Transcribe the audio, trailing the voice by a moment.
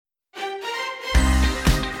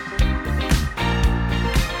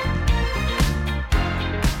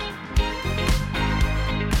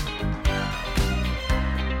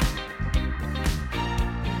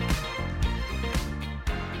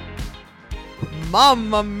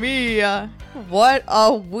Mamma mia. What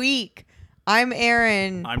a week. I'm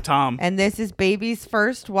Aaron. I'm Tom. And this is Baby's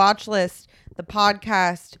First Watch List, the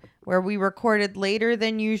podcast where we recorded later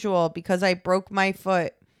than usual because I broke my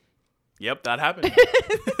foot. Yep, that happened.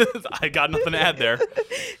 I got nothing to add there.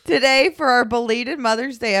 Today, for our belated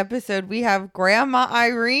Mother's Day episode, we have Grandma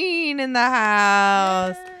Irene in the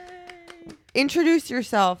house. Yay. Introduce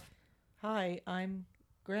yourself. Hi, I'm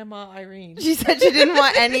Grandma Irene. She said she didn't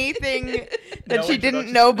want anything that she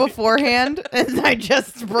didn't know beforehand, and I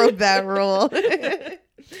just broke that rule.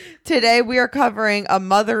 Today, we are covering a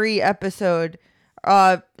mothery episode.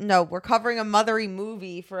 No, we're covering a mothery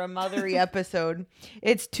movie for a mothery episode.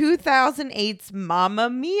 It's 2008's Mamma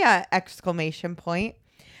Mia! !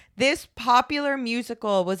 This popular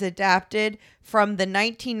musical was adapted from the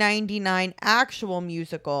 1999 actual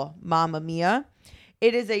musical Mamma Mia!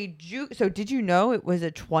 It is a So did you know it was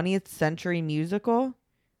a 20th century musical?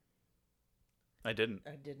 I didn't.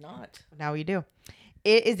 I did not. Now you do.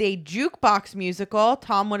 It is a jukebox musical.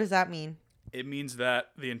 Tom, what does that mean? It means that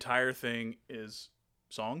the entire thing is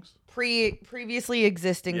songs? Previously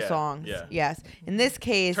existing songs. Yeah. Yes. In this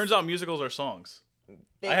case... Turns out musicals are songs.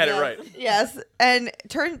 I had it right. Yes. And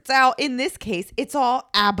turns out in this case, it's all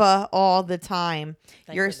ABBA all the time.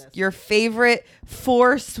 Your favorite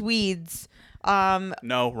four Swedes.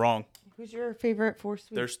 No, wrong. Who's your favorite four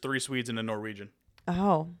Swedes? There's 3 Swedes and a Norwegian.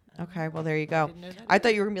 Oh, okay. Well, there you go. I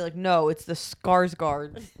thought you were going to be like, no, it's the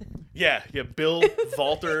Skarsgård. Yeah, Bill,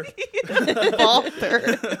 Walter.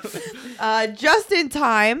 Just in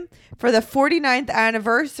time for the 49th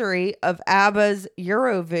anniversary of ABBA's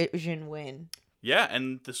Eurovision win. Yeah,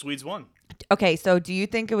 and the Swedes won. Okay, so do you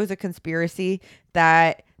think it was a conspiracy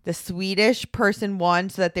that the Swedish person won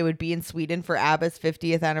so that they would be in Sweden for ABBA's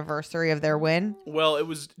 50th anniversary of their win? Well, it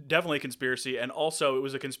was definitely a conspiracy, and also it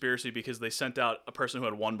was a conspiracy because they sent out a person who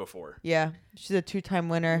had won before. Yeah, she's a 2-time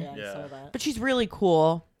winner. Yeah, I saw that. But she's really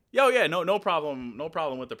cool. Oh yeah, no problem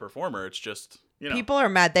with the performer. It's just, people are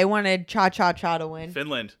mad. They wanted Cha Cha Cha to win.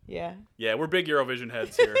 Finland. Yeah, we're big Eurovision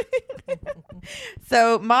heads here.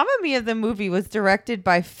 So, Mamma Mia! The movie was directed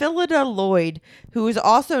by Phyllida Lloyd, who is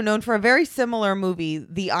also known for a very similar movie,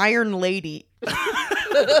 The Iron Lady.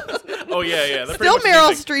 Oh yeah. That's Still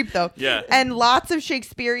Meryl Streep though. Yeah. And lots of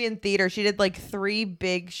Shakespearean theater. She did like 3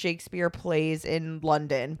 big Shakespeare plays in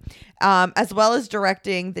London, as well as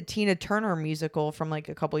directing the Tina Turner musical from like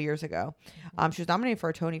a couple years ago. She was nominated for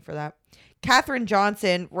a Tony for that. Katherine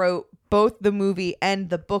Johnson wrote both the movie and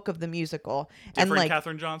the book of the musical. Different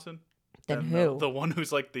Katherine Johnson? Than who? The one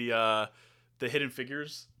who's like the Hidden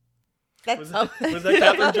Figures? Was that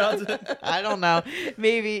Katherine Johnson? I don't know.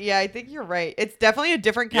 Maybe. Yeah, I think you're right. It's definitely a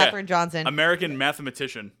different Katherine Johnson. American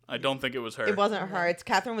mathematician. I don't think it was her. It wasn't her. It's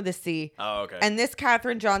Katherine with a C. Oh, okay. And this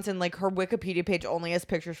Katherine Johnson, like her Wikipedia page only has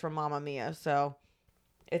pictures from Mamma Mia, so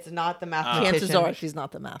it's not the mathematician. Chances are she's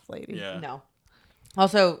not the math lady. Yeah. No.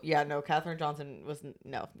 Also, Katherine Johnson was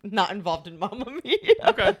not involved in Mamma Mia.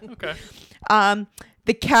 Okay.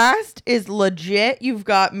 The cast is legit. You've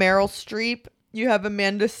got Meryl Streep. You have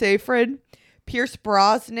Amanda Seyfried, Pierce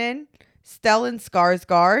Brosnan, Stellan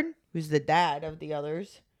Skarsgård, who's the dad of the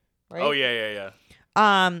others, right? Oh, yeah.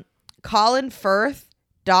 Colin Firth,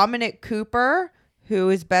 Dominic Cooper, who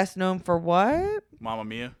is best known for what? Mamma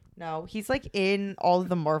Mia? No, he's like in all of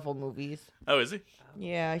the Marvel movies. Oh, is he?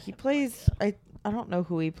 Yeah, he plays... I don't know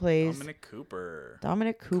who he plays. Dominic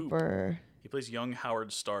Cooper. He plays young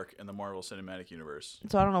Howard Stark in the Marvel Cinematic Universe.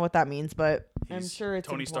 So I don't know what that means, but I'm sure it's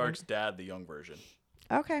Tony important. Stark's dad, the young version.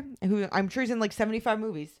 Okay. Who I'm sure he's in like 75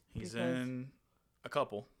 movies. He's in a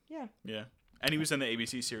couple. Yeah. Yeah. And he was in the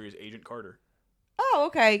ABC series Agent Carter. Oh,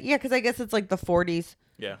 okay. Yeah, because I guess it's like the 40s.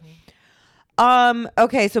 Yeah.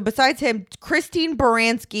 Okay, so besides him, Christine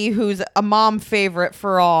Baranski, who's a mom favorite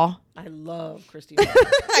for all. I love Christine.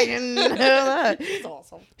 I didn't know that. She's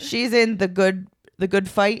awesome. She's in The Good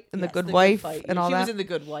Fight and The Good Wife and all that. She was in The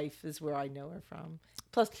Good Wife is where I know her from.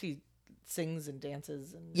 Plus she sings and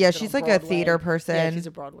dances. And she's like Broadway. A theater person. Yeah, she's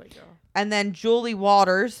a Broadway girl. And then Julie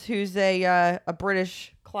Walters, who's a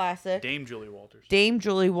British classic. Dame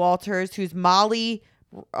Julie Walters, who's Molly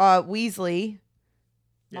Weasley.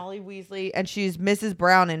 Yeah. Molly Weasley, and she's Mrs.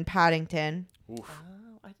 Brown in Paddington. Oof.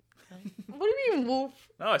 What do you mean, woof?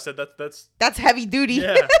 No, I said that's heavy duty.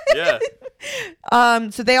 Yeah.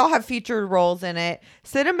 So they all have featured roles in it.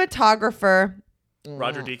 Cinematographer.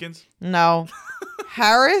 Roger Deakins? No.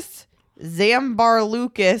 Harris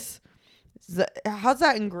Zambarloukas. How's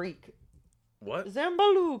that in Greek? What?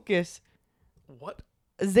 Zambarloukas. What?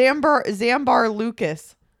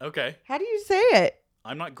 Zambarloukas. Okay. How do you say it?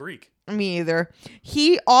 I'm not Greek. Me either.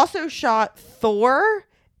 He also shot Thor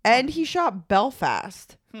and he shot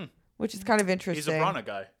Belfast. which is kind of He's interesting. a Brana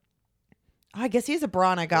guy. I guess he's a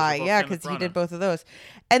Brana guy. both Yeah, Kenneth because he Branagh. did both of those.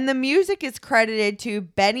 And the music is credited to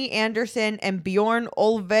Benny Andersson and Bjorn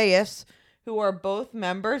Ulvaeus, who are both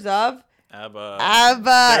members of ABBA.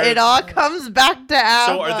 ABBA. It all comes back to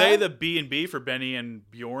ABBA. So are they the B&B for Benny and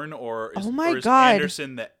Bjorn, or is, Oh my or is God.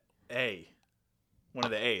 Anderson the A? One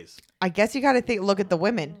of the A's. I guess you got to look at the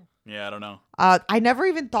women. Yeah, I don't know. I never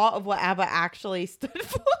even thought of what ABBA actually stood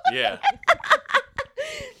for. Yeah.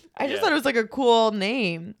 I just Yeah. thought it was like a cool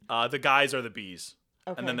name. The guys are the B's.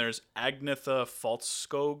 Okay. And then there's Agnetha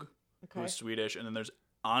Faltskog, Okay. who's Swedish. And then there's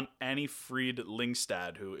Annie Fried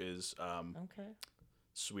Lingstad, who is Okay.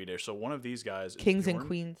 Swedish. So one of these guys is Kings and Bjorn.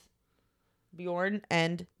 Queens. Bjorn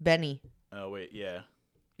and Benny. Oh, wait. Yeah.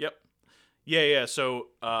 Yep. Yeah. So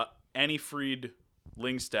Annie Fried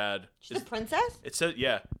Lingstad She's is... a princess?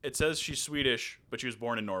 It says she's Swedish, but she was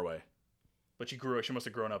born in Norway. But she must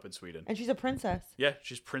have grown up in Sweden. And she's a princess. Yeah,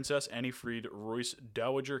 she's Princess Annie Fried Royce,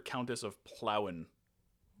 Dowager Countess of Plauen.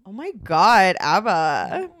 Oh my God,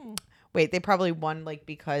 ABBA. Wait, they probably won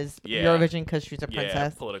because Yeah. Eurovision because she's a Yeah,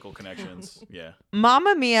 princess. political connections. Yeah.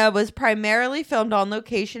 Mamma Mia was primarily filmed on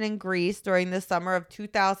location in Greece during the summer of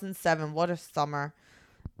 2007. What a summer.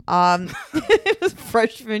 It was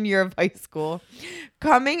freshman year of high school.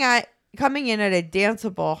 Coming in at a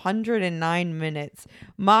danceable 109 minutes,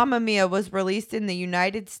 Mamma Mia was released in the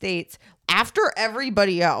United States after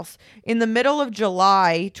everybody else in the middle of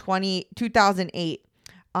July 2008.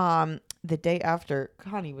 The day after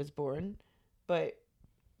Connie was born, but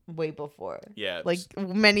way before. Yeah.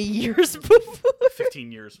 Many years before.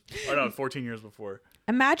 15 years. Or no, 14 years before.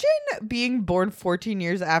 Imagine being born 14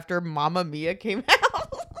 years after Mamma Mia came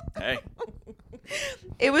out. Hey.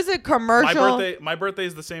 It was a commercial. My birthday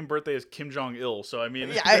is the same birthday as Kim Jong-il, so I mean...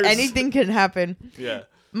 Yeah, there's- anything can happen. Yeah.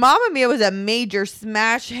 Mamma Mia was a major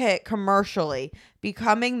smash hit commercially,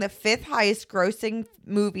 becoming the 5th highest grossing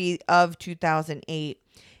movie of 2008.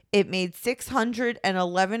 It made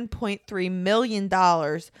 $611.3 million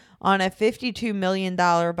on a $52 million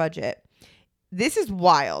budget. This is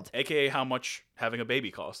wild. AKA how much having a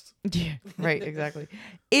baby costs. Yeah, right, exactly.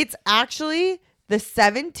 It's actually the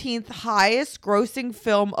 17th highest grossing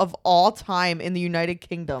film of all time in the United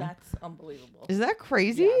Kingdom. That's unbelievable. Isn't that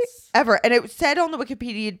crazy? Yes. Ever. And it said on the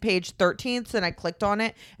Wikipedia page 13th, and I clicked on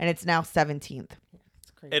it, and it's now 17th.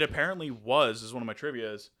 It's crazy. It apparently was, this is one of my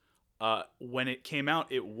trivias, when it came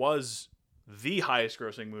out, it was the highest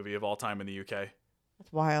grossing movie of all time in the UK.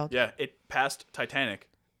 That's wild. Yeah, it passed Titanic.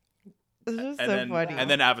 This is so then, funny. And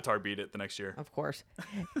then Avatar beat it the next year. Of course.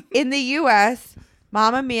 In the U.S.,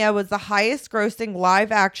 Mamma Mia was the highest grossing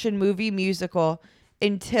live action movie musical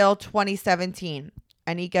until 2017.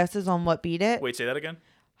 Any guesses on what beat it? Wait, say that again?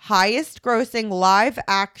 Highest grossing live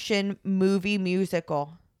action movie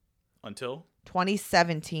musical. Until?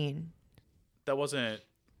 2017. That wasn't...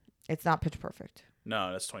 It's not Pitch Perfect.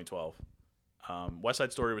 No, that's 2012. West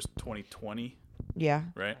Side Story was 2020, Yeah.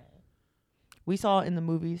 right? We saw it in the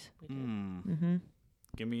movies.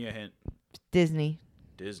 Give me a hint. Disney.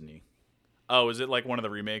 Disney. Oh, is it like one of the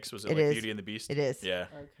remakes? Was it It like is. Beauty and the Beast? It is. Yeah.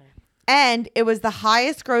 Okay. And it was the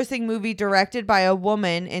highest grossing movie directed by a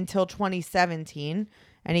woman until 2017.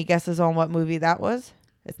 Any guesses on what movie that was?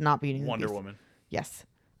 It's not Beauty and the Wonder Beast. Woman. Yes.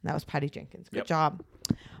 That was Patty Jenkins. Good Yep. job.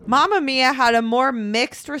 Mamma Mia had a more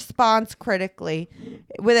mixed response critically,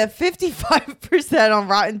 with a 55% on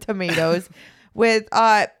Rotten Tomatoes, with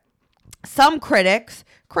some critics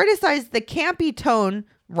criticized the campy tone,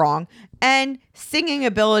 wrong, and singing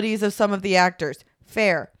abilities of some of the actors.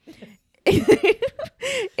 Fair.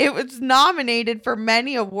 It was nominated for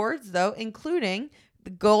many awards, though, including the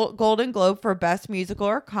Golden Globe for Best Musical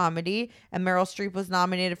or Comedy, and Meryl Streep was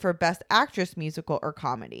nominated for Best Actress Musical or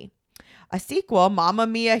Comedy. A sequel, Mamma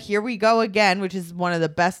Mia, Here We Go Again, which is one of the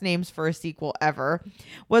best names for a sequel ever,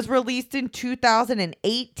 was released in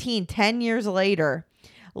 2018, 10 years later.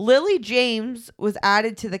 Lily James was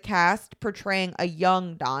added to the cast, portraying a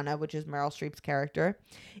young Donna, which is Meryl Streep's character.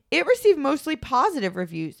 It received mostly positive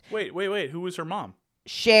reviews. Wait. Who was her mom?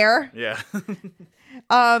 Cher. Yeah.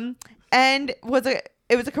 And it was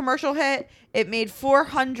a commercial hit. It made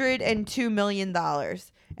 $402 million.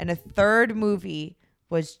 And a third movie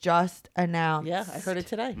was just announced. Yeah, I heard it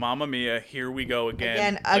today. Mamma Mia, Here We Go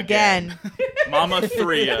Again. Again. Mama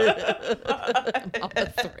 3.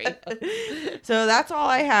 Mama 3. So that's all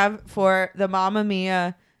I have for the Mamma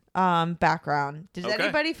Mia background. Does Okay.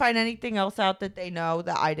 anybody find anything else out that they know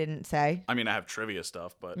that I didn't say? I mean, I have trivia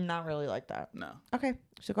stuff, but Not really like that. no. Okay,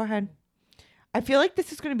 so go ahead. I feel like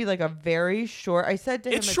this is going to be like a very short. I said to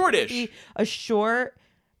him, It's gonna shortish. be a short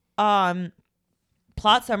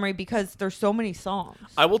plot summary because there's so many songs.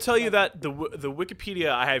 I will tell you that the Wikipedia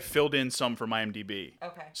I have filled in some from IMDb.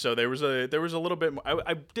 Okay. So there was a little bit more,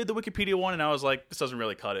 I did the Wikipedia one and I was like, this doesn't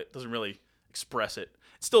really cut it. Doesn't really express it.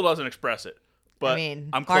 It still doesn't express it. But I mean,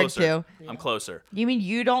 I'm hard closer. to. I'm closer. You mean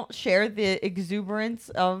you don't share the exuberance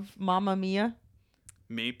of Mamma Mia?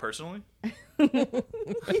 Me personally?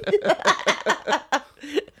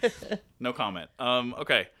 No comment.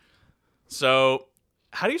 Okay. So,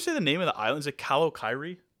 how do you say the name of the island? Is it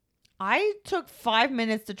Kalokairi? I took 5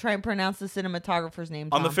 minutes to try and pronounce the cinematographer's name.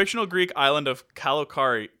 On the fictional Greek island of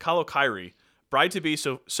Kalokairi, bride-to-be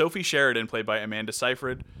Sophie Sheridan, played by Amanda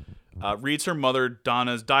Seyfried, reads her mother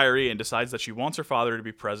Donna's diary and decides that she wants her father to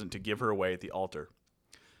be present to give her away at the altar.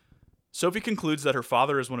 Sophie concludes that her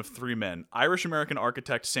father is one of 3 men: Irish-American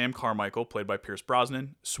architect Sam Carmichael, played by Pierce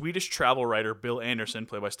Brosnan, Swedish travel writer Bill Anderson,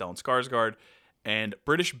 played by Stellan Skarsgård, and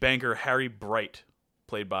British banker Harry Bright,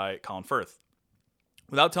 played by Colin Firth.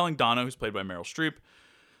 Without telling Donna, who's played by Meryl Streep,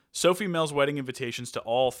 Sophie mails wedding invitations to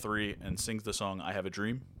all 3 and sings the song I Have a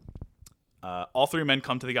Dream. All 3 men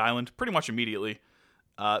come to the island pretty much immediately,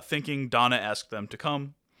 thinking Donna asked them to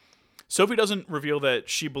come. Sophie doesn't reveal that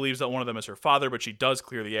she believes that one of them is her father, but she does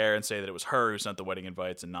clear the air and say that it was her who sent the wedding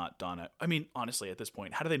invites and not Donna. I mean, honestly, at this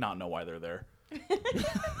point, how do they not know why they're there?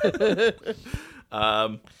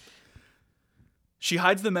 She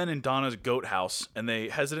hides the men in Donna's goat house, and they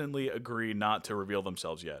hesitantly agree not to reveal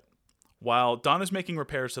themselves yet. While Donna's making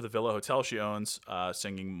repairs to the villa hotel she owns,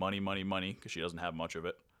 singing money, money, money, because she doesn't have much of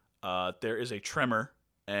it, there is a tremor,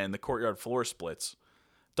 and the courtyard floor splits.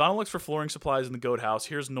 Donna looks for flooring supplies in the goat house,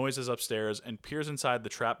 hears noises upstairs, and peers inside the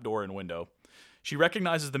trap door and window. She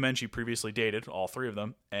recognizes the men she previously dated, all 3 of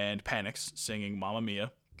them, and panics, singing Mamma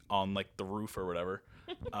Mia on, like, the roof or whatever.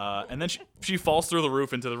 And then she falls through the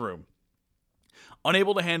roof into the room.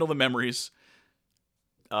 Unable to handle the memories,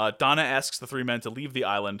 Donna asks the 3 men to leave the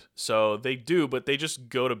island, so they do, but they just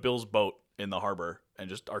go to Bill's boat in the harbor and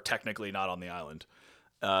just are technically not on the island.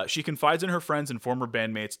 She confides in her friends and former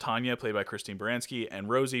bandmates Tanya, played by Christine Baranski, and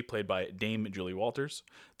Rosie, played by Dame Julie Walters,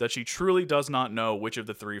 that she truly does not know which of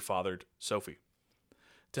the 3 fathered Sophie.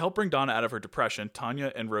 To help bring Donna out of her depression,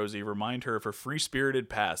 Tanya and Rosie remind her of her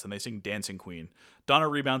free-spirited past, and they sing Dancing Queen. Donna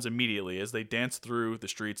rebounds immediately as they dance through the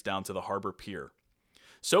streets down to the harbor pier.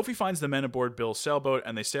 Sophie finds the men aboard Bill's sailboat,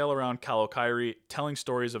 and they sail around Kalokairi, telling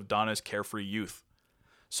stories of Donna's carefree youth.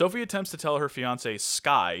 Sophie attempts to tell her fiancé,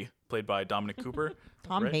 Sky, played by Dominic Cooper.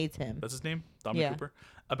 Tom right? hates him. That's his name? Dominic Yeah. Cooper?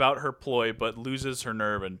 About her ploy, but loses her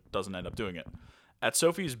nerve and doesn't end up doing it. At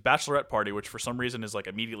Sophie's bachelorette party, which for some reason is like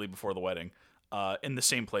immediately before the wedding, in the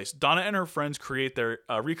same place, Donna and her friends recreate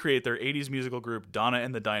their 80s musical group, Donna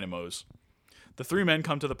and the Dynamos. The 3 men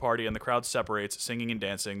come to the party, and the crowd separates, singing and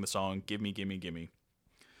dancing the song Gimme, Gimme, Gimme.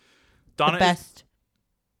 Donna the best.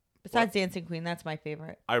 Besides Dancing Queen, that's my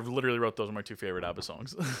favorite. I literally wrote those are my 2 favorite ABBA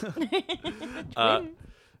songs.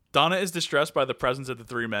 Donna is distressed by the presence of the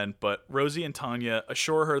 3 men, but Rosie and Tanya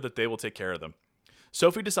assure her that they will take care of them.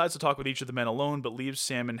 Sophie decides to talk with each of the men alone, but leaves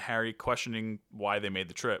Sam and Harry questioning why they made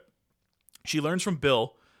the trip. She learns from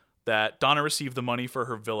Bill that Donna received the money for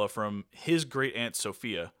her villa from his great-aunt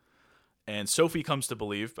Sophia, and Sophie comes to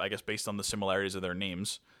believe, I guess based on the similarities of their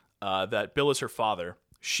names, that Bill is her father.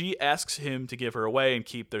 She asks him to give her away and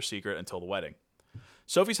keep their secret until the wedding.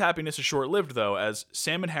 Sophie's happiness is short-lived, though, as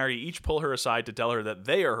Sam and Harry each pull her aside to tell her that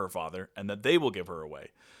they are her father and that they will give her away.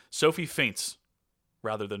 Sophie faints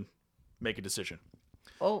rather than make a decision.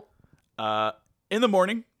 Oh. In the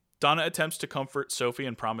morning, Donna attempts to comfort Sophie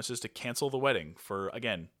and promises to cancel the wedding for,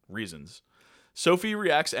 again, reasons. Sophie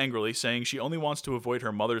reacts angrily, saying she only wants to avoid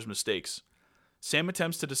her mother's mistakes. Sam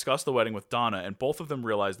attempts to discuss the wedding with Donna, and both of them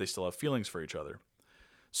realize they still have feelings for each other.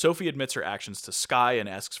 Sophie admits her actions to Sky and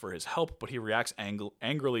asks for his help, but he reacts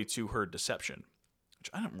angrily to her deception. Which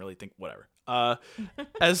I don't really think, whatever.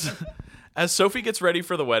 As Sophie gets ready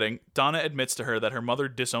for the wedding, Donna admits to her that her mother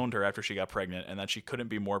disowned her after she got pregnant and that she couldn't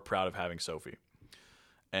be more proud of having Sophie.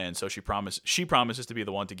 And so she promises to be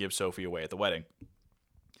the one to give Sophie away at the wedding.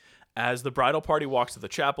 As the bridal party walks to the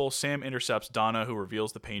chapel, Sam intercepts Donna, who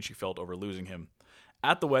reveals the pain she felt over losing him.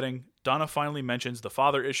 At the wedding, Donna finally mentions the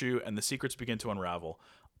father issue, and the secrets begin to unravel.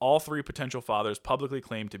 All 3 potential fathers publicly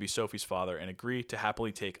claim to be Sophie's father and agree to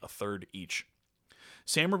happily take a third each.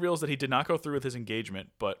 Sam reveals that he did not go through with his engagement,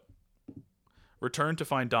 but returned to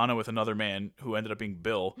find Donna with another man who ended up being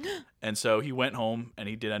Bill, and so he went home and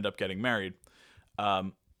he did end up getting married.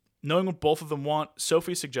 Knowing what both of them want,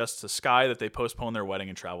 Sophie suggests to Sky that they postpone their wedding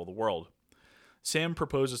and travel the world. Sam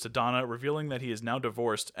proposes to Donna, revealing that he is now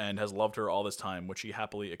divorced and has loved her all this time, which he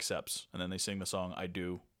happily accepts. And then they sing the song, I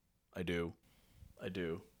Do, I Do, I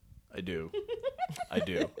Do, I Do, I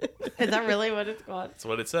do. Is that really what it's called? That's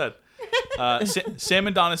what it said. Sam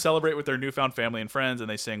and Donna celebrate with their newfound family and friends, and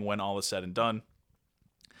they sing When All Is Said and Done.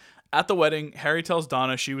 At the wedding, Harry tells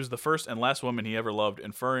Donna she was the first and last woman he ever loved,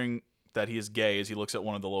 inferring that he is gay as he looks at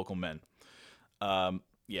one of the local men.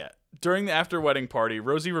 Yeah. During the after-wedding party,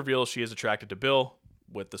 Rosie reveals she is attracted to Bill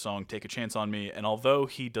with the song Take a Chance on Me, and although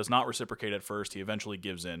he does not reciprocate at first, he eventually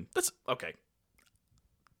gives in. That's okay.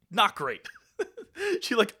 Not great.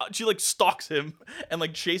 She stalks him and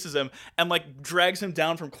like chases him and like drags him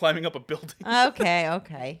down from climbing up a building.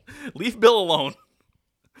 Okay. Leave Bill alone.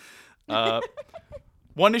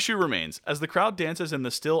 One issue remains. As the crowd dances in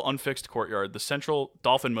the still unfixed courtyard, the central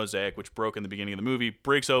dolphin mosaic, which broke in the beginning of the movie,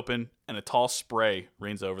 breaks open and a tall spray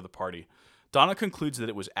rains over the party. Donna concludes that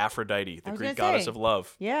it was Aphrodite, the Greek goddess of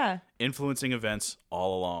love, influencing events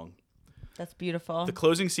all along. That's beautiful. The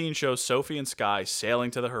closing scene shows Sophie and Skye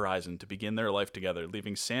sailing to the horizon to begin their life together,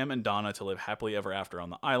 leaving Sam and Donna to live happily ever after on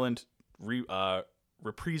the island.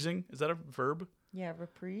 Reprising, is that a verb? Yeah,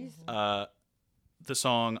 reprise. The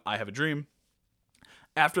song I Have a Dream.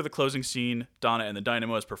 After the closing scene, Donna and the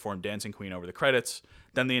Dynamos perform Dancing Queen over the credits.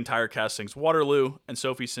 Then the entire cast sings Waterloo, and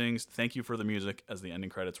Sophie sings Thank You for the Music as the ending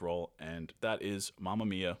credits roll. And that is Mamma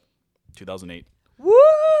Mia, 2008. Woo!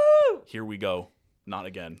 Here we go. Not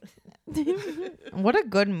again. What a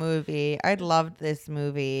good movie. I loved this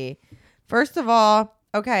movie. First of all,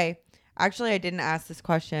 okay. Actually, I didn't ask this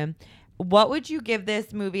question. What would you give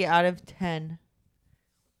this movie out of 10?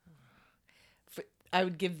 I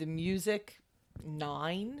would give the music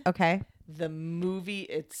 9. Okay. The movie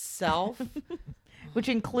itself, Which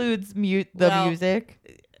includes music.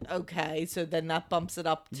 Okay, so then that bumps it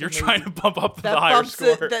up. You're trying to bump up the higher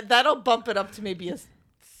score. That'll bump it up to maybe a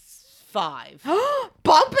 5.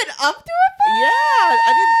 Bump it up to a 5? Yeah,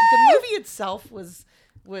 the movie itself was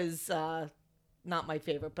not my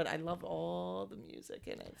favorite, but I love all the music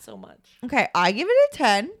in it so much. Okay, I give it a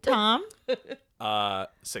 10. Tom?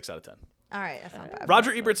 6 out of 10. All right, that's not bad.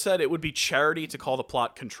 Roger Ebert said it would be charity to call the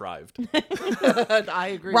plot contrived.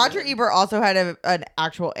 I agree. Roger Ebert also had an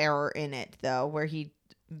actual error in it, though, where he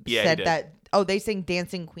said he that. Oh, they sing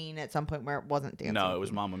 "Dancing Queen" at some point where it wasn't "Dancing." No, Queen. it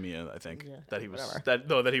was Mamma Mia. I think that he was whatever.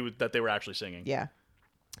 that they were actually singing. Yeah.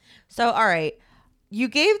 So, all right, you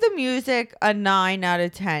gave the music a 9 out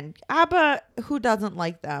of 10. ABBA, who doesn't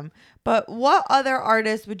like them? But what other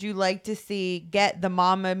artist would you like to see get the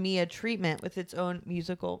Mamma Mia treatment with its own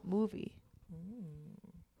musical movie?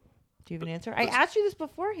 Do you have an answer? I asked you this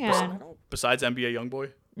beforehand. Besides NBA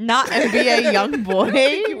YoungBoy? Not NBA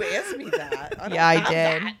YoungBoy. You asked me that. I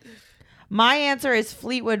did. My answer is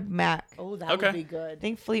Fleetwood Mac. Oh, that would be good. I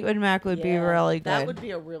think Fleetwood Mac would be really good. That would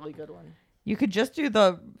be a really good one. You could just do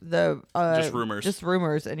the just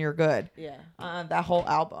rumors, and you're good. Yeah. That whole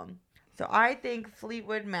album. So I think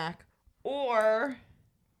Fleetwood Mac or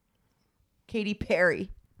Katy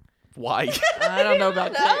Perry. Why? I don't know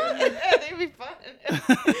about that. They'd be fun.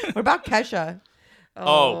 What about Kesha?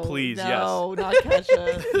 Oh, please, no, not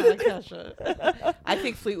Kesha. Not Kesha. I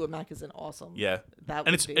think Fleetwood Mac is an awesome. Yeah. That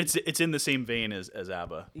and would it's in the same vein as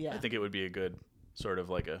ABBA. Yeah. I think it would be a good sort of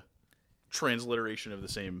like a transliteration of the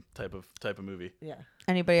same type of movie. Yeah.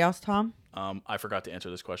 Anybody else, Tom? I forgot to answer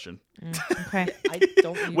this question. Okay. I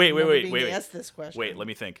don't even wait. ask this question. Wait, let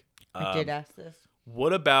me think. I did ask this.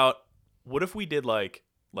 What if we did like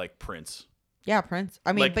Prince? Yeah, Prince.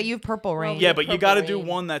 I mean, but you have Purple Rain. Yeah, but you got to Purple do Rain.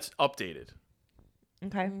 one that's updated.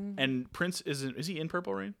 Okay. And Prince is he in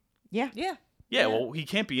Purple Rain? Yeah. Yeah. Yeah, well, he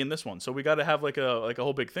can't be in this one, so we got to have like a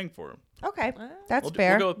whole big thing for him. Okay. That's We'll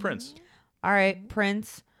fair. go with Prince. All right,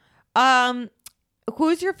 Prince.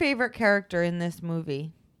 Who's your favorite character in this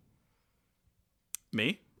movie?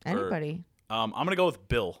 Me? Anybody? I'm gonna go with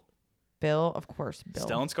Bill. Bill, of course. Bill.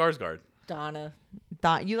 Stellan Skarsgård. Donna.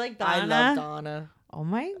 You like Donna? I love Donna. Oh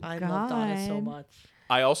my god. I love Donna so much.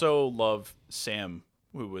 I also love Sam,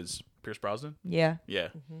 who was Pierce Brosnan. Yeah. Yeah.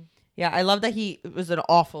 Yeah, I love that he was an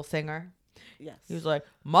awful singer. Yes. He was like,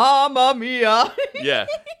 Mamma Mia. Yeah.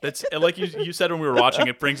 That's like you said when we were watching,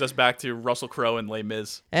 it brings us back to Russell Crowe and Les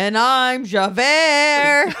Mis. And I'm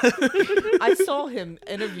Javert. I saw him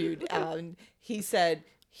interviewed. He said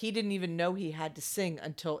he didn't even know he had to sing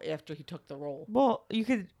until after he took the role. Well, you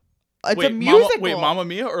could. It's a musical. Mamma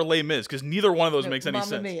Mia or Les Mis? Because neither one of those makes any Mamma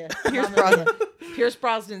sense. Mia. Pierce Brosnan. Pierce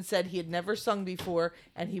Brosnan said he had never sung before,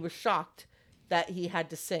 and he was shocked that he had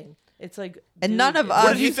to sing. It's like, And dude, none of it's us- a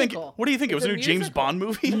What did you think? musical. What do you think? It was It's a new James musical. Bond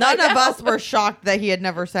movie? None of us were shocked that he had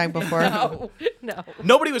never sang before. No.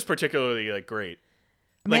 Nobody was particularly like great.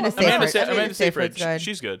 Amanda Like, Amanda Seyfried. Amanda Seyfried. good.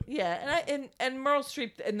 She's good. Yeah, and Meryl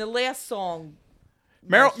Streep in the last song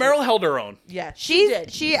Meryl held her own. Yeah, she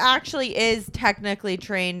did. She actually is technically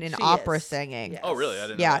trained in opera singing. Yes. Oh, really? I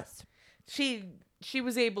didn't know that. Yes. She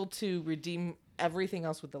was able to redeem everything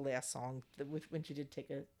else with the last song when she did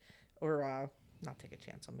not take a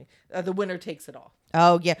chance on me. The winner takes it all.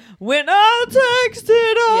 Oh yeah, winner takes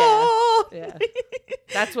it all. Yeah.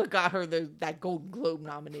 That's what got her that Golden Globe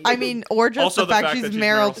nomination. I mean, or just Also the fact she's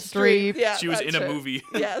Meryl Streep. Yeah, She was in a that's it. movie.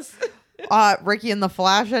 Yes. Ricky and the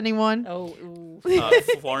Flash. Anyone? Oh. Ooh.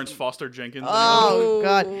 Florence Foster Jenkins. Oh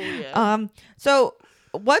God. Yeah. So,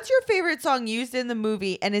 what's your favorite song used in the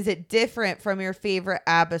movie, and is it different from your favorite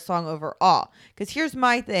ABBA song overall? Because here's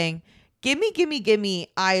my thing. Gimme, Gimme, Gimme,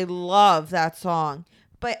 I love that song.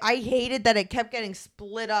 But I hated that it kept getting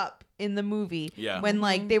split up in the movie. Yeah. When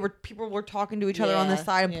people were talking to each other on the Yeah,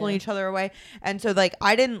 side and pulling each other away. And so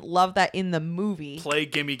I didn't love that in the movie. Play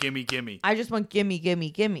Gimme, Gimme, Gimme. I just want Gimme,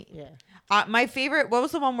 Gimme, Gimme. Yeah. My favorite, what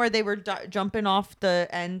was the one where they were jumping off the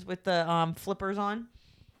end with the flippers on?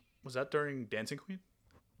 Was that during Dancing Queen?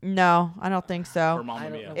 No, I don't think Or so. Mamma I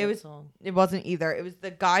don't Mia? know It what was- song. It wasn't either. It was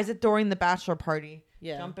the guys during the bachelor party.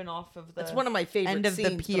 Yeah. Jumping off of the. That's one of my favorite end of the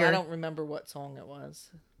scenes, but pier. I don't remember what song it was.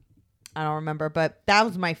 I don't remember, but that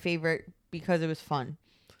was my favorite because it was fun.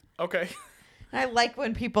 Okay. I like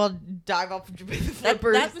when people dive off with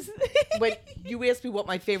flippers. That was when you asked me what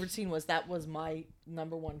my favorite scene was. That was my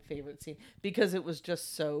number one favorite scene because it was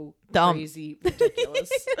just so Dumb. crazy, ridiculous.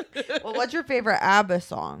 Well, what's your favorite ABBA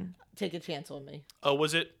song? Take a chance on me. Oh,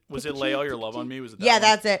 was it Lay All Your Love on Me? Was it that Yeah, one?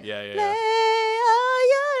 that's it. Yeah. Lay all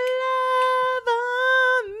your love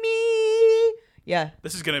on me. Yeah.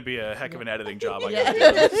 This is going to be a heck of an editing job. I Yeah, gotta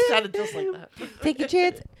do. it sounded just like that. Take a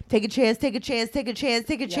chance. Take a chance. Take a chance. Take a chance.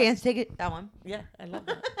 Take a Yes. chance. Take it. That one. Yeah, I love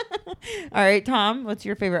that. All right, Tom. What's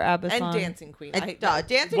your favorite ABBA And song? Dancing Queen. Dancing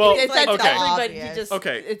Well, Queen is like okay. the everybody. obvious. You just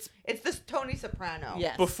Okay. It's this Tony Soprano.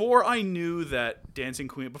 Yes. Before I knew that Dancing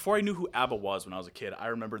Queen, before I knew who ABBA was when I was a kid, I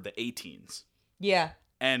remembered the A-Teens. Yeah.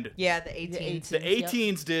 And Yeah, the 18s. the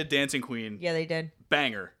A-Teens did Dancing Queen. Yeah, they did.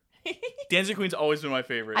 Banger. Dancing Queen's always been my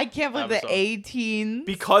favorite. I can't believe ABBA the song. 18s.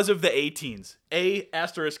 Because of the A-Teens.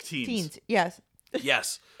 A*teens. Teens. Yes.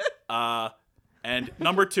 Yes. And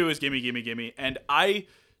number 2 is Gimme, Gimme, Gimme. And I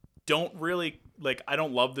don't really, I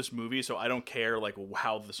don't love this movie, so I don't care,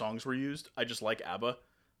 how the songs were used. I just like ABBA.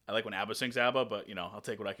 I like when ABBA sings ABBA, but, I'll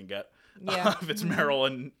take what I can get. Yeah. If it's Meryl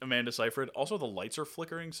and Amanda Seyfried. Also, the lights are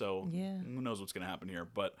flickering, so Yeah. who knows what's going to happen here.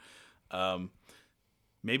 But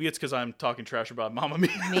maybe it's because I'm talking trash about Mamma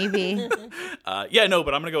Mia. Maybe. Yeah, no,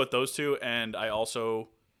 but I'm going to go with those two. And I also,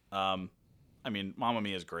 Mamma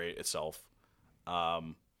Mia is great itself.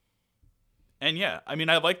 And yeah, I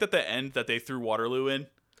like that the end that they threw Waterloo in.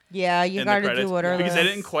 Yeah, you in got the to credits, do Waterloo.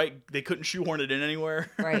 because they couldn't shoehorn it in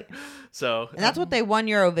anywhere. Right. So. And that's what they won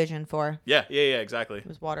Eurovision for. Yeah, exactly. It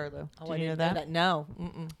was Waterloo. Oh, Did I you know didn't that? No.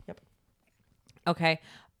 Mm-mm. Okay.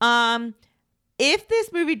 If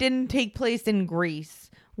this movie didn't take place in Greece,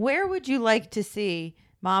 where would you like to see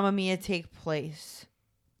Mamma Mia take place?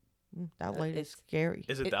 That light is scary.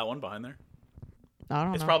 Is it that one behind there? I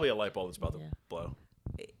don't It's know. probably a light bulb that's about to Yeah. blow.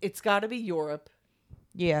 It's got to be Europe,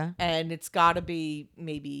 Yeah. and it's got to be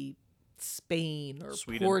maybe Spain or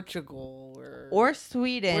Sweden. Portugal Or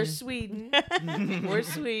Sweden. or Sweden or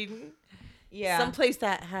Sweden. Yeah. Someplace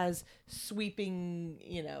that has sweeping,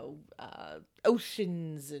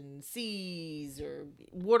 oceans and seas or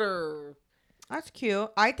water. That's cute.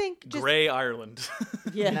 I think just Grey Ireland.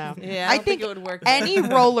 Yeah, No. yeah. I I don't think think it would work. any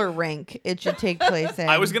roller rink it should take place in.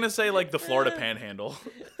 I was going to say the Florida Panhandle.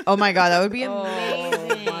 Oh my god, that would be Oh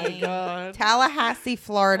amazing. my god. Tallahassee,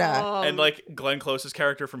 Florida. Oh, And Glenn Close's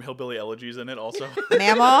character from Hillbilly Elegies in it also.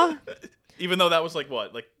 Mama, Even though that was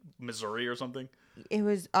Missouri or something? it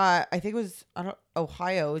was I think it was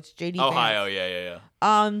Ohio. It's JD Ohio, Vance.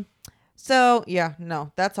 yeah. So yeah,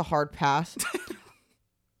 no, that's a hard pass.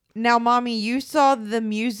 Now, Mommy, you saw the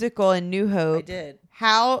musical in New Hope. I did.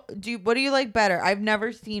 What do you like better? I've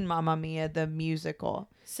never seen Mamma Mia the musical.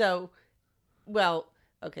 So,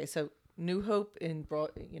 okay. So New Hope in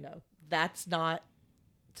it's not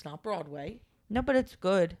Broadway, No, but it's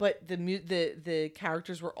good. but the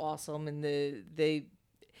characters were awesome, and they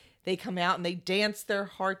come out and they dance their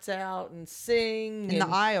hearts out and sing In the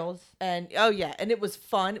aisles. and oh yeah, and it was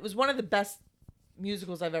fun. It was one of the best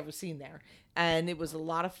musicals I've ever seen there, and it was a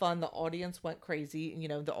lot of fun. The audience went crazy.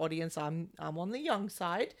 The audience. I'm on the young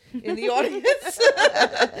side in the audience.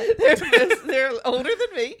 they're older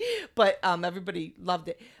than me, but everybody loved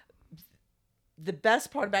it. The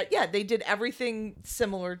best part about they did everything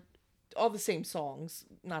similar, all the same songs,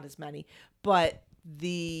 not as many, but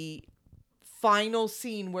the final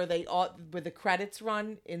scene where where the credits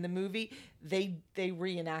run in the movie, they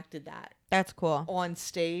reenacted that That's cool. on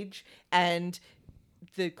stage, and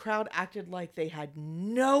the crowd acted like they had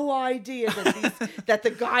no idea that the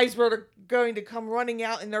guys were going to come running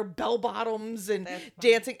out in their bell bottoms and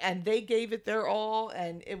dancing, and they gave it their all,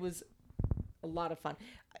 and it was a lot of fun.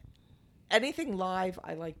 Anything live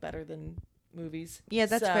I like better than movies. Yeah,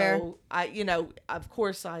 that's fair. Of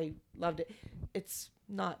course I loved it. It's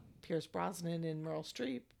not Pierce Brosnan and Meryl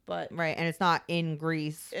Streep, but Right, and it's not in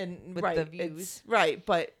Greece and with the views.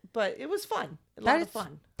 but it was fun. A lot of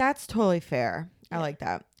fun. That's totally fair. I like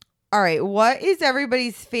that. All right, what is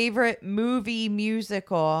everybody's favorite movie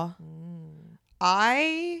musical?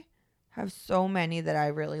 I have so many that I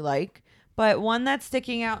really like, but one that's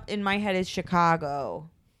sticking out in my head is Chicago.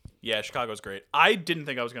 Yeah, Chicago's great. I didn't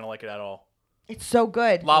think I was going to like it at all. It's so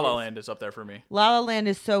good. La La Land is up there for me. La La Land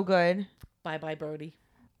is so good. Bye Bye Birdie.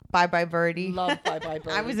 Bye Bye Birdie. Love Bye Bye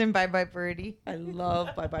Birdie. I was in Bye Bye Birdie. I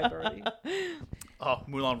love Bye Bye Birdie. Oh,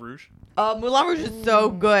 Moulin Rouge. Moulin Rouge is so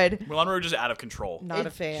good. Moulin Rouge is out of control. Not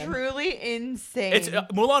a fan. Truly insane. It's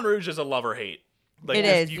Moulin Rouge is a love or hate. Like, It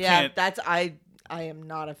is. You Yeah, can't. that's I am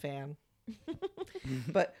not a fan.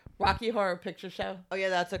 But Rocky Horror Picture Show, Oh yeah,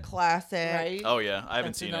 that's a classic. right? Oh yeah, I haven't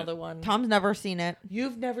That's seen another it. one. Tom's never seen it.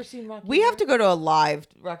 You've never seen Rocky We Horror? have to go to a live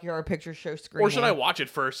Rocky Horror Picture Show screening. Or should I watch it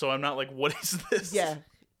first so I'm not like, what is this? Yeah.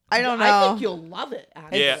 I don't know. I think you'll love it,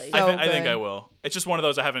 actually. Yeah, It's so I think good. I will. It's just one of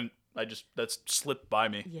those that's slipped by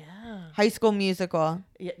me. Yeah. High School Musical.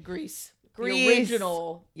 Yeah, Grease. Grease. The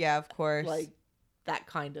original, Yeah, of course. like, that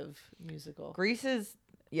kind of musical. Grease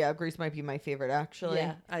might be my favorite actually.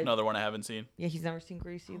 Yeah. Another one I haven't seen. Yeah, he's never seen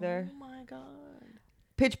Grease either. Oh, my God.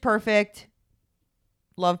 Pitch Perfect.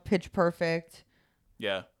 Love Pitch Perfect.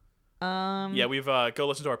 Yeah. Yeah, we've go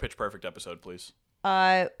listen to our Pitch Perfect episode, please.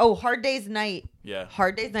 Hard Day's Night. Yeah.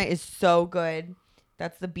 Hard Day's Night is so good.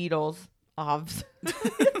 That's the Beatles. Obvs.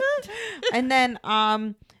 And then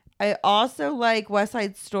I also like West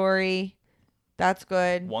Side Story. That's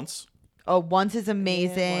good. Once. Oh, Once is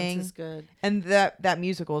amazing. Yeah, Once is good. And that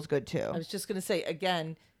musical is good too. I was just going to say,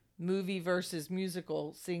 again, movie versus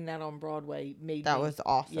musical, seeing that on Broadway That was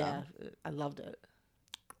awesome. Yeah, I loved it.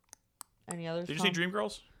 Any others? Did you see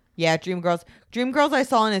Dreamgirls? Yeah, Dreamgirls. Dreamgirls I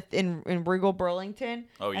saw in Regal Burlington.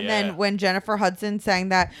 Oh, And yeah. then when Jennifer Hudson sang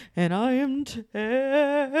that, and I am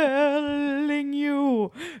telling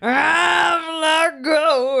you, I'm not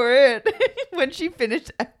going. When she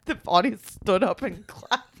finished, the audience stood up and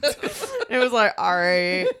clapped. It was like, all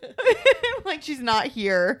right. Like she's not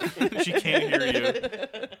here. She can't hear you.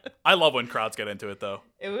 I love when crowds get into it, though.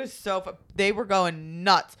 It was so fun. They were going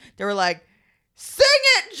nuts. They were like, sing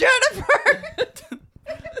it, Jennifer.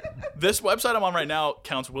 This website I'm on right now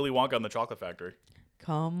counts Willy Wonka and the Chocolate Factory.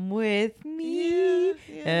 Come with me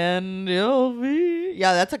and you'll be...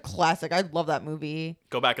 Yeah, that's a classic. I love that movie.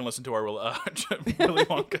 Go back and listen to our Willy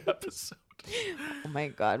Wonka episode. Oh my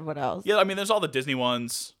God, what else? Yeah, I mean, there's all the Disney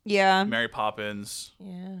ones. Yeah. Mary Poppins.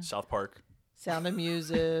 Yeah. South Park. Sound of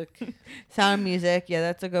Music. Sound of Music. Yeah,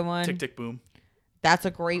 that's a good one. Tick, Tick, Boom. That's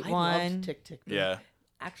a great I one. loved Tick Tick Boom. Yeah.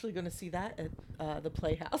 Actually going to see that at the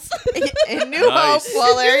Playhouse. In New Nice. Hope.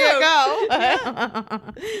 Well, there you go.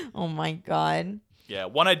 Oh my God. Yeah,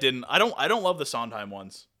 one I didn't. I don't love the Sondheim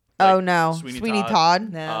ones. Oh Like no. Sweeney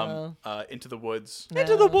Todd. No. Into the Woods. No.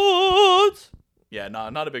 Into the Woods. Yeah,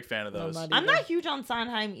 not a big fan of No, those. not I'm either. not huge on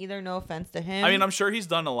Sondheim either. No offense to him. I mean, I'm sure he's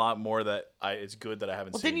done a lot more that it's good that I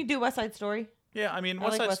haven't well, seen. didn't you do West Side Story? Yeah, I mean, I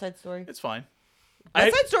like West Side Story. It's fine.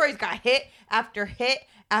 West Side Story's got hit after hit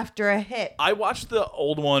after a hit. I watched the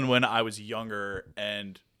old one when I was younger,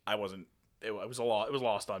 and I wasn't. It was it was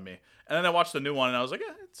lost on me. And then I watched the new one, and I was like,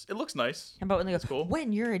 yeah, it looks nice. How about when they go, That's cool.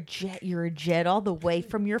 when you're a jet all the way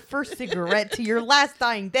from your first cigarette to your last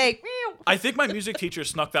dying day. I think my music teacher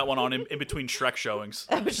snuck that one on in between Shrek showings.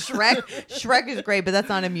 Shrek is great, but that's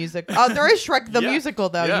not a music. Oh, there is Shrek the Yeah. musical,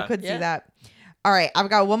 though. Yeah. You could see Yeah. that. All right, I've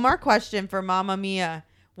got one more question for Mamma Mia.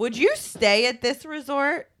 Would you stay at this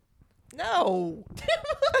resort? No.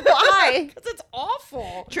 Why? Because it's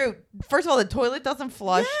awful. True. First of all, the toilet doesn't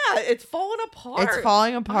flush. Yeah, it's falling apart. It's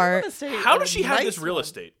falling I apart. wanna stay How at does a she have nice this real one.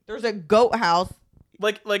 estate? There's a goat house.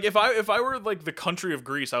 Like if I were like the country of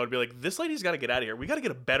Greece, I would be like, this lady's got to get out of here. We got to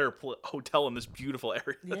get a better hotel in this beautiful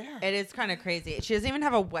area. Yeah. It is kind of crazy. She doesn't even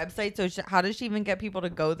have a website, so how does she even get people to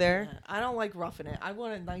go there? Yeah, I don't like roughing it. I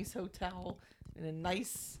want a nice hotel in a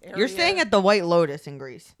nice area. You're staying at the White Lotus in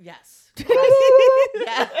Greece. Yes.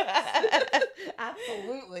 Yes.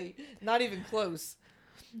 Absolutely. Not even close.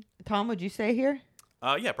 Tom, would you stay here?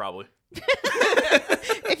 Yeah, probably.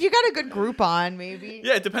 If you got a good group on, maybe.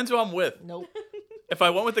 Yeah, it depends who I'm with. Nope. If I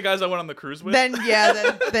went with the guys I went on the cruise with,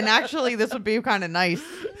 then actually this would be kind of nice.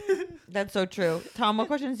 That's so true. Tom, what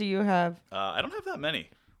questions do you have? I don't have that many.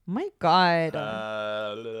 Oh my God.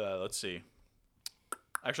 Let's see.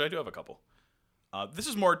 Actually, I do have a couple. This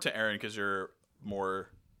is more to Aaron because you're more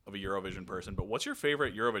of a Eurovision person. But what's your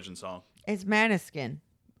favorite Eurovision song? It's Maneskin.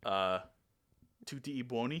 Tutti I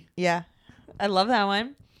Buoni. Yeah, I love that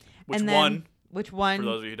one. Which one? Which one? For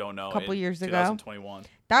those of you who don't know, a couple years ago. 2021.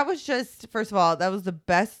 That was just, first of all, that was the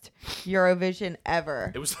best Eurovision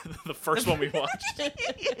ever. It was the first one we watched.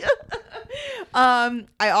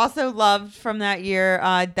 I also loved from that year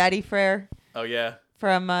Daddy Frere. Oh yeah.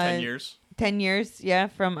 From 10 years. 10 years, yeah,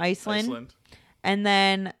 from Iceland. And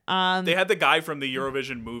then they had the guy from the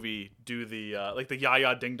Eurovision movie do the like the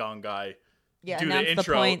Yaya Ding Dong guy. Yeah, do the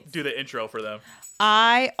intro. Do the intro for them.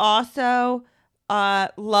 I also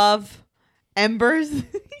love Embers.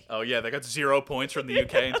 Oh yeah, they got 0 points from the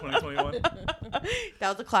UK in 2021. That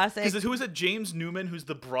was a classic. Who is it? James Newman, who's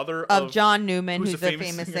the brother of John Newman, who's a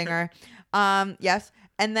famous singer. Yes.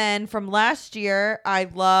 And then from last year, I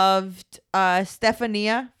loved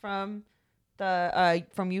Stefania from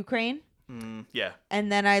Ukraine. Yeah.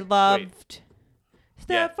 And then I loved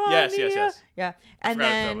Stefania. Yes. Yeah. And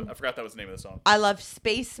I forgot that was the name of the song. I loved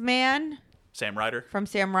Spaceman. Sam Ryder. From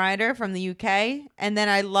Sam Ryder from the UK. And then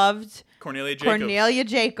I loved Cornelia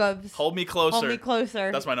Jacobs. Hold Me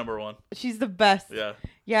Closer. That's my number one. She's the best. Yeah.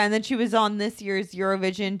 Yeah, and then she was on this year's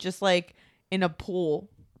Eurovision just like in a pool.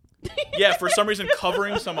 Yeah, for some reason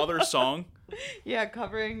covering some other song. Yeah,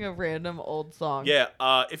 covering a random old song. Yeah,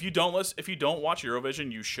 if you don't watch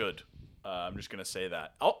Eurovision, you should. I'm just going to say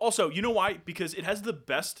that. Also, you know why? Because it has the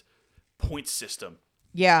best point system.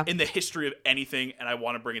 Yeah. In the history of anything, and I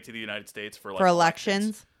want to bring it to the United States for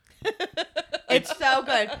elections. It's so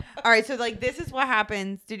good. All right, so like this is what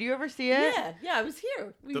happens. Did you ever see it? Yeah, I was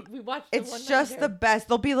here. We watched. It's just the best.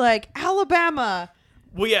 They'll be like Alabama.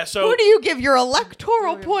 Well, yeah. So who do you give your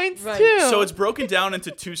electoral points to? So it's broken down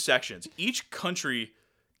into 2 sections. Each country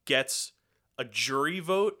gets a jury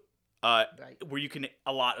vote. Where you can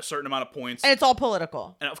allot a certain amount of points. And it's all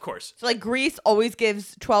political. And of course. So like Greece always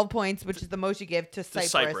gives 12 points, which is the most you give to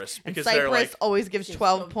Cyprus. And Cyprus always gives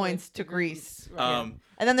 12 points to Greece. Right.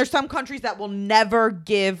 And then there's some countries that will never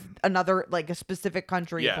give another, like a specific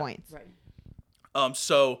country points. Right.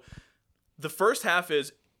 So the first half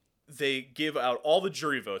is they give out all the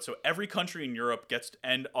jury votes. So every country in Europe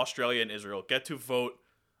and Australia and Israel get to vote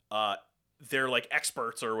their like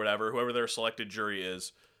experts or whatever, whoever their selected jury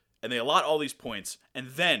is. And they allot all these points, and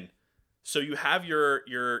then, so you have your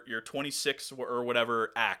 26 or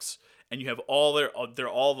whatever acts, and you have all the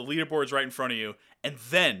leaderboards right in front of you, and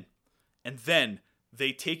then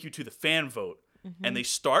they take you to the fan vote, and they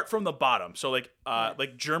start from the bottom. So like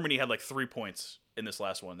Germany had like 3 points in this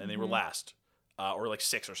last one, and they were last, or like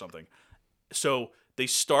 6 or something. So they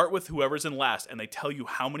start with whoever's in last, and they tell you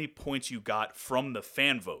how many points you got from the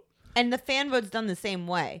fan vote. And the fan vote's done the same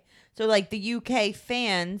way. So, like, the UK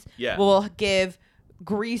fans will give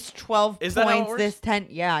Greece 12 points, this 10.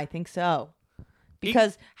 Yeah, I think so.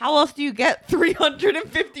 Because how else do you get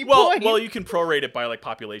 350 points? Well, you can prorate it by, like,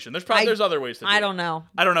 population. There's other ways to do it. I don't know.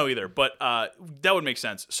 I don't know either, but that would make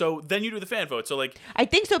sense. So then you do the fan vote. So, like... I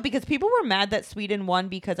think so, because people were mad that Sweden won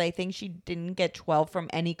because I think she didn't get 12 from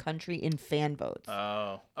any country in fan votes.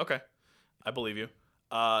 Oh, okay. I believe you.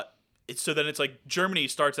 So then it's like Germany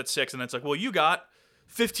starts at 6, and then it's like, well, you got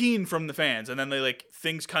 15 from the fans, and then they like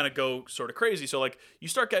things kind of go sort of crazy. So like you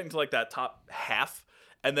start getting to like that top half,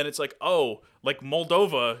 and then it's like, oh, like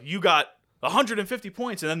Moldova, you got 150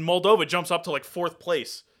 points, and then Moldova jumps up to like 4th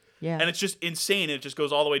place. Yeah, and it's just insane. It just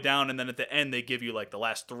goes all the way down, and then at the end they give you like the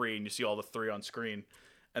last 3, and you see all the 3 on screen,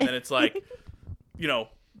 and then it's like,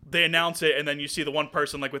 they announce it, and then you see the one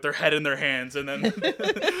person like with their head in their hands, and then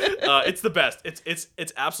it's the best.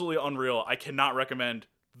 It's absolutely unreal. I cannot recommend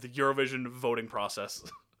the Eurovision voting process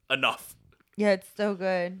enough. Yeah, it's so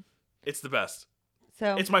good. It's the best.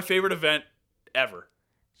 So it's my favorite event ever.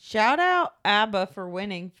 Shout out ABBA for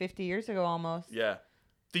winning 50 years ago almost. Yeah,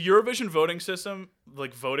 the Eurovision voting system,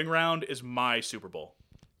 like voting round, is my Super Bowl.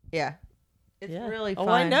 Yeah. It's really fun.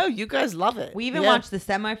 Oh, I know. You guys love it. We even watched the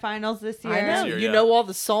semifinals this year. I know. Year, you know all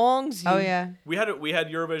the songs. Oh, yeah. We had a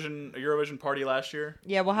Eurovision party last year.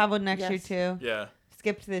 Yeah, we'll have one next year, too. Yeah.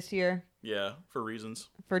 Skipped this year. Yeah, for reasons.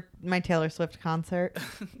 For my Taylor Swift concert.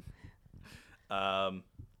 Yeah,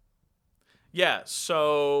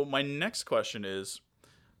 so my next question is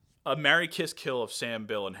a marry, kiss, kill of Sam,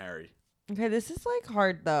 Bill, and Harry. Okay, this is like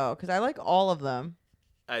hard, though, because I like all of them.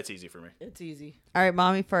 It's easy for me. It's easy. All right,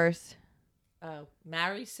 mommy first.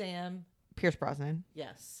 Marry Sam. Pierce Brosnan.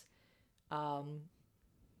 Yes.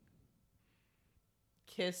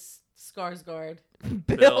 Kiss Skarsgård.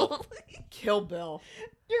 Bill. Kill Bill.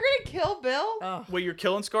 You're gonna kill Bill? Oh. Wait, you're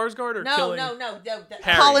killing Skarsgård or No, killing? no.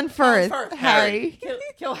 Harry. Colin Firth. Firth. Harry.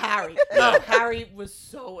 Kill Harry. No, Harry was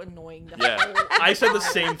so annoying. The Yeah, whole I said the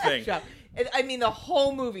same thing. show. I mean, the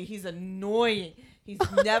whole movie, he's annoying. He's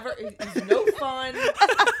he's no fun.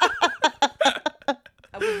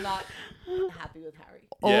 I was not happy with Harry.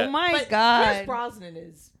 Yeah. Oh my But God. Pierce Brosnan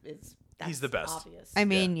is He's the best. Obvious. I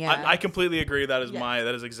mean, yeah. I completely agree. That is Yeah.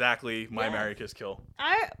 that is exactly my Yeah. marry, kiss, kill.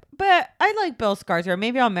 But I like Bill Skarsgård.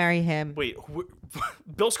 Maybe I'll marry him. Wait,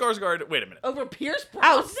 Bill Skarsgård. Wait a minute. Over Pierce Oh,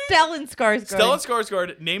 Brosnan. Stellan Skarsgård. Stellan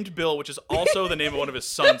Skarsgård named Bill, which is also the name of one of his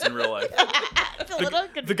sons in real life.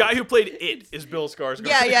 The guy who played It is Bill Skarsgård.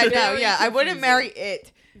 Yeah, no, Very yeah. I wouldn't confusing. marry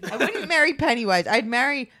it. I wouldn't marry Pennywise. I'd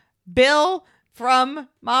marry Bill from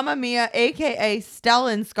Mamma Mia, aka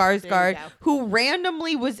Stellan Skarsgård, go. who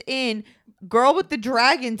randomly was in Girl with the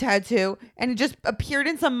Dragon Tattoo and just appeared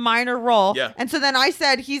in some minor role. Yeah. And so then I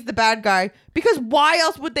said he's the bad guy because why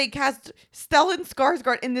else would they cast Stellan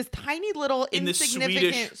Skarsgård in this tiny little In this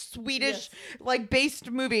insignificant Swedish Yes. like based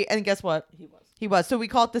movie? And guess what? He was. He was. So we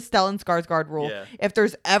call it the Stellan Skarsgård rule. Yeah. If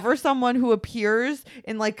there's ever someone who appears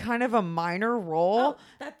in like kind of a minor role,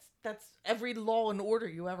 Oh, that's every Law and Order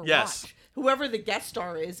you ever Yes. watch. Whoever the guest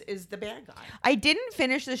star is the bad guy. I didn't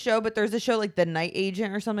finish the show, but there's a show like The Night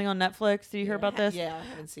Agent or something on Netflix. Did you hear about this? Yeah, I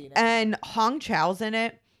haven't seen it. And Hong Chau's in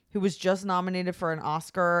it, who was just nominated for an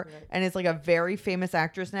Oscar Right. and is like a very famous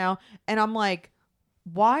actress now. And I'm like,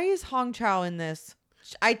 why is Hong Chau in this?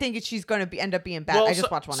 I think she's going to end up being bad. Well, I just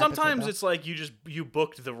watched one episode, sometimes though. it's like you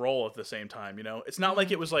booked the role at the same time. You know, it's not like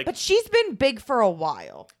it was like But she's been big for a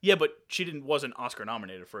while. yeah, but she wasn't Oscar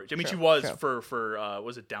nominated for it. I mean, True, she was true. for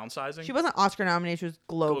was it Downsizing? She wasn't Oscar nominated. She was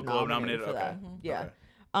Globe, Globe nominated for nominated, that. okay. Yeah.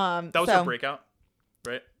 Okay. That was so, her breakout,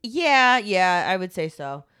 right? Yeah, I would say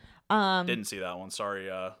so. Didn't see that one. Sorry.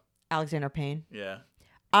 Alexander Payne. Yeah.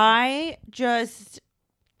 I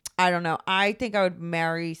don't know. I think I would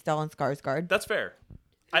marry Stellan Skarsgård. That's fair.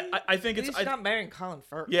 I think At it's least not marrying Colin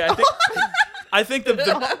Firth. yeah. I think Oh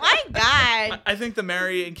my God. I think the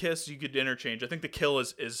marry and kiss you could interchange. I think the kill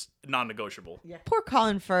is non-negotiable. Yeah. Poor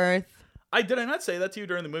Colin Firth. Did I not say that to you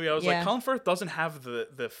during the movie? I was Yeah. like, Colin Firth doesn't have the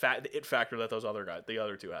it factor that the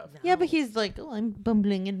other two have. Yeah, but he's like, oh, I'm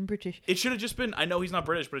bumbling and British. It should have just been. I know he's not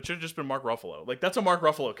British, but it should have just been Mark Ruffalo. Like that's a Mark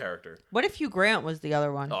Ruffalo character. What if Hugh Grant was the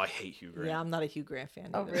other one? Oh, I hate Hugh Grant. Yeah, I'm not a Hugh Grant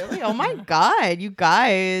fan. Oh, either. really? Oh, my God. You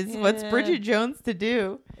guys. What's Yeah. Bridget Jones to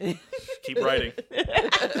do? Keep writing.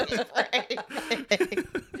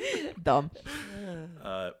 Dumb.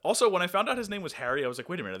 Also, when I found out his name was Harry, I was like,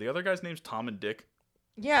 wait a minute, are the other guy's names Tom and Dick?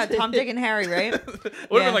 Yeah, Tom, Dick, and Harry, right? It would have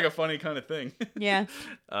Yeah. been like a funny kind of thing. Yeah.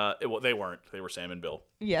 Well, they weren't. They were Sam and Bill.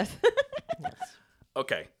 Yes.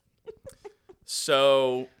 Okay.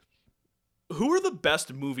 So, who are the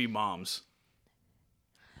best movie moms?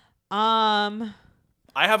 Um,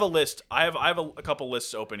 I have a list. I have a couple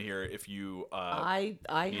lists open here. If you I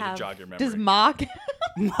need have. to jog your memory. does Mock?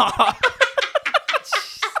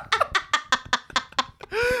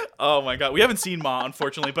 Oh my god, we haven't seen Ma,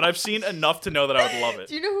 unfortunately, but I've seen enough to know that I would love it.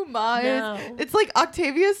 Do you know who Ma No. is? It's like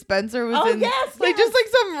Octavia Spencer was Oh, in. yes, like yes. just like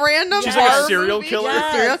some random. She's like a horror serial movie. killer? She's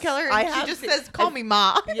a serial Yes. killer. I And she have just seen- says, "Call me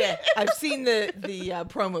Ma." Yeah, I've seen the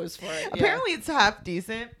promos for it. Yeah. Apparently, it's half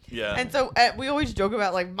decent. Yeah. And so we always joke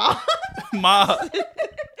about like Ma. Ma.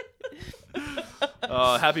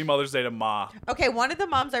 Happy Mother's Day to Ma. Okay, one of the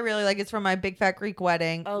moms I really like is from My Big Fat Greek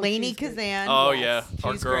Wedding, Oh, Lainey she's good. Kazan. Oh Yes, yeah,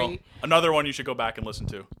 our she's girl. great. Another one you should go back and listen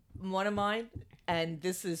to. One of mine, and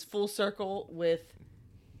this is full circle with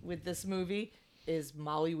this movie, is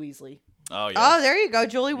Molly Weasley. Oh yeah. Oh, there you go,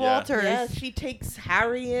 Julie Yeah. Walters. Yeah, she takes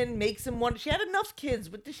Harry in, makes him one. She had enough kids,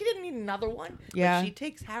 but she didn't need another one. But Yeah. she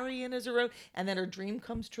takes Harry in as her own, and then her dream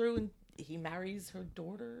comes true, and he marries her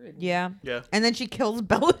daughter. And Yeah. Yeah. And then she kills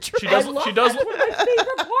Bellatrix. She does. I She does. That's one of my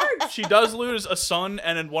favorite parts. She does lose a son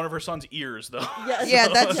and then one of her son's ears, though. Yes. Yeah,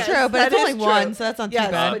 that's Yes, true, but that it's only is one, true. so that's not Yes,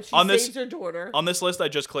 too bad. but she On this- saves her daughter. On this list, I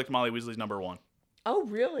just clicked Molly Weasley's number one. Oh,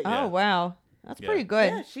 really? Yeah. Oh wow, that's Yeah. pretty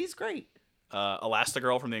good. Yeah, she's great.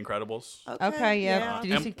 Elastigirl from The Incredibles. Okay, yeah. Did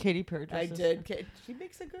you Em- see Katie Purchase? I did. She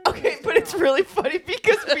makes a good. Okay, but it's really funny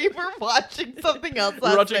because we were watching something else We were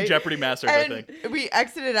last watching night, Jeopardy Masters, I and think. we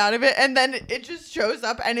exited out of it, and then it just shows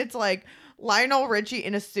up, and it's like Lionel Richie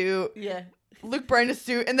in a suit, Yeah. Luke Bryan in a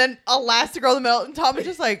suit, and then Elastigirl in the middle, and Tom is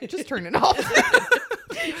just like, just turn it off.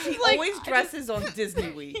 She like, always dresses on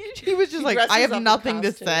Disney Week. He was just She like, dresses I have up in nothing to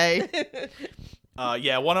costume. say.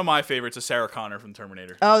 Yeah, one of my favorites is Sarah Connor from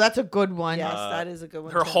Terminator. Oh, that's a good one. Yes, that is a good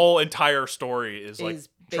one. Her too. whole entire story is like Is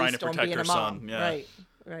trying to based on protect being her a mom. son. Yeah. Right.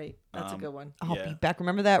 Right. That's a good one. I'll Yeah. be back.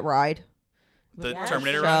 Remember that ride? The Yes.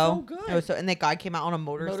 Terminator show. ride? So good. It was and that guy came out on a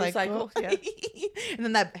motorcycle. Yeah. And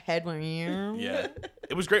then that head went. Yeah.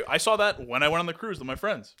 It was great. I saw that when I went on the cruise with my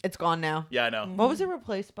friends. It's gone now. Yeah, I know. What was it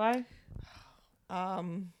replaced by?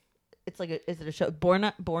 It's like is it a show? Born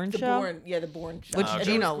The show. Born show. Which And it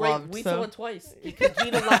Gina was great. loved, We so- saw it twice because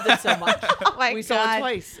Gina loved it so much. Oh my We saw God. it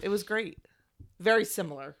twice. It was great. Very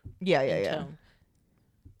similar. Yeah, in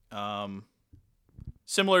tone.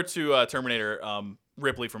 Similar to Terminator,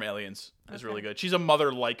 Ripley from Aliens is really good. She's a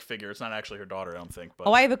mother-like figure. It's not actually her daughter, I don't think. But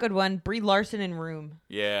Oh, I have a good one. Brie Larson in Room.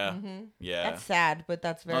 yeah, yeah. That's sad, but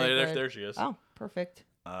that's very good. There she is. Oh, perfect.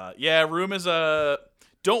 Yeah, Room is a.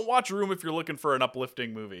 Don't watch Room if you're looking for an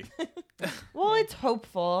uplifting movie. Well, it's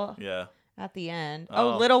hopeful Yeah, at the end.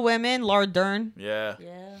 Oh. Oh, Little Women, Laura Dern. yeah.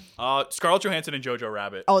 Yeah. Scarlett Johansson and Jojo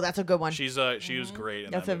Rabbit. Oh, that's a good one. She was great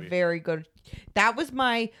in That's that a movie. very good. That was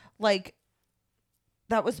my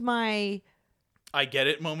That was my I get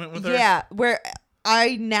it moment with her. yeah. Where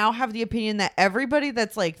I now have the opinion that everybody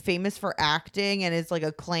that's like famous for acting and is like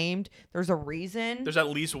acclaimed, there's a reason. There's at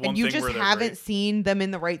least one and you thing just where they're haven't great. seen them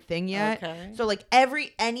in the right thing yet. Okay. So like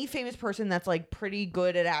any famous person that's like pretty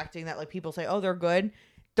good at acting that like people say, oh, they're good.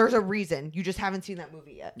 There's a reason. You just haven't seen that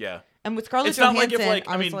movie yet. Yeah. And with Scarlett It's not Johansson, like if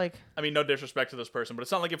like I was like, I mean no disrespect to this person, but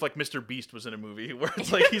it's not like if like Mr. Beast was in a movie where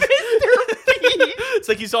it's like he's it's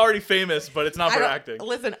like he's already famous, but it's not I for don't- acting.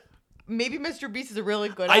 Listen, maybe Mr. Beast is a really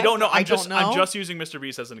good. I don't know. actor. I'm just don't know. I'm just using Mr.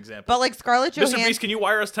 Beast as an example. But like Scarlett Johansson, Mr. Beast, can you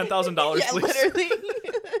wire us $10,000, yeah, please? literally.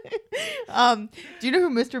 Do you know who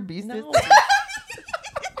Mr. Beast No. is?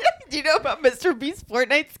 Do you know about Mr. Beast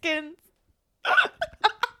Fortnite skins?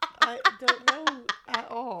 I don't know at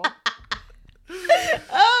all.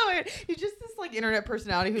 Oh, my God. He's just this like internet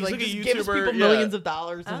personality who He's like like a just gives YouTuber, people yeah. millions of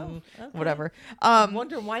dollars and Oh, okay. whatever. I'm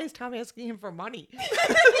wondering why is Tom asking him for money?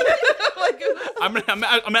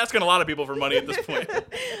 I'm asking a lot of people for money at this point.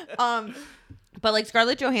 But like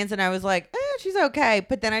Scarlett Johansson, I was like, she's okay.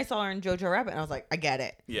 But then I saw her in Jojo Rabbit, and I was like, I get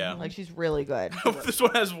it. Yeah. like she's really good. This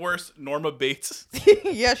one has worse. Norma Bates.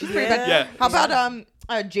 Yeah, she's pretty bad. Yeah. How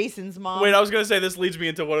about Jason's mom? Wait, I was gonna say this leads me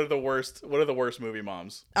into what are the worst movie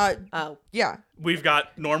moms. Oh, Yeah. We've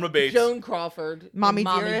got Norma Bates. Joan Crawford, Mommy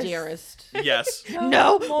Dearest. Yes.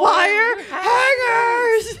 No wire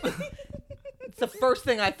hangers. It's the first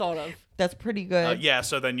thing I thought of. That's pretty good. Yeah.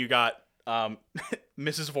 So then you got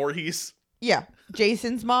Mrs. Voorhees. Yeah.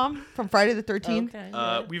 Jason's mom from Friday the 13th.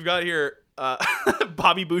 Okay. We've got here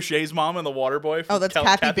Bobby Boucher's mom in The Waterboy. From Oh, that's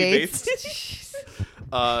Kathy Bates.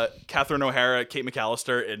 Catherine O'Hara, Kate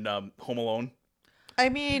McAllister in Home Alone. I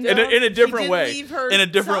mean, In a different She didn't way. leave her In a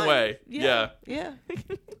different son. way. Yeah. Yeah.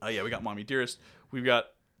 Yeah, we got Mommy Dearest. We've got.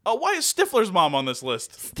 Oh, why is Stifler's mom on this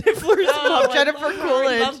list? Stifler's mom, I Jennifer love her.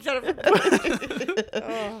 I love Coolidge. Jennifer Coolidge.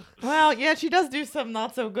 Oh. Well, yeah, she does do some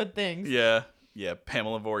not so good things. Yeah. Yeah.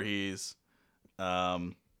 Pamela Voorhees.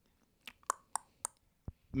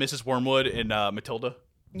 Mrs. Wormwood in Matilda.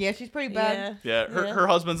 Yeah, she's pretty bad. Yeah. Her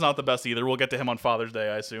husband's not the best either. We'll get to him on Father's Day,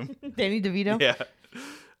 I assume. Danny DeVito. Yeah.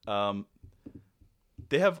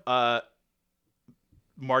 They have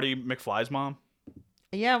Marty McFly's mom.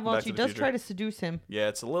 Yeah, well, Back she to the does Future. try to seduce him. Yeah,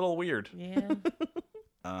 it's a little weird. Yeah.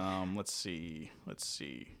 Let's see.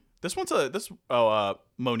 This one's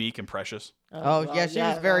Monique and Precious. Oh, yeah, she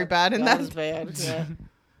was very bad in that. was bad. Yeah.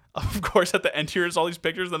 Of course, at the end here is all these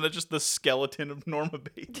pictures, and then just the skeleton of Norma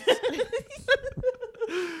Bates.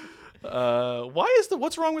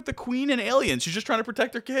 What's wrong with the Queen and Aliens? She's just trying to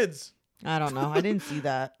protect her kids. I don't know. I didn't see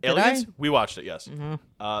that. Did Aliens? I? We watched it, yes.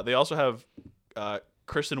 Mhm. They also have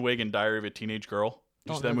Kristen Wiig in Diary of a Teenage Girl.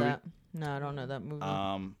 Did you see Don't know that movie? that. No, I don't know that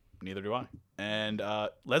movie. Neither do I. And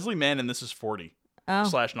Leslie Mann in This Is 40 Oh.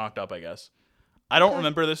 / Knocked Up, I guess. I don't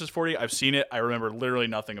remember This Is 40. I've seen it. I remember literally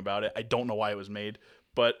nothing about it. I don't know why it was made,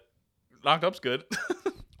 but Knocked Up's good.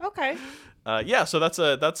 Okay. Yeah, so that's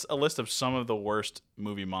a list of some of the worst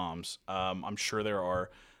movie moms. I'm sure there are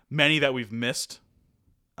many that we've missed.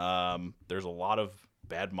 There's a lot of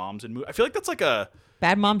bad moms in movies. I feel like that's like a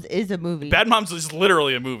Bad Moms is a movie. Bad Moms is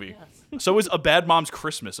literally a movie. So is A Bad Mom's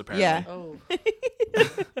Christmas, apparently. Yeah.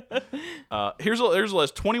 Oh. Here's a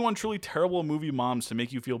list: 21 truly terrible movie moms to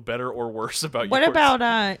make you feel better or worse about What yours.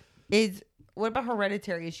 about what about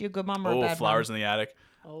Hereditary? Is she a good mom or a bad Flowers mom? in the Attic.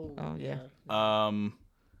 Oh. Oh, yeah.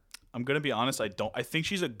 I'm gonna be honest. I think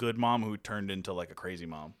she's a good mom who turned into like a crazy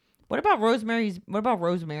mom. What about Rosemary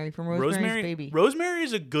from Rosemary's Baby? Rosemary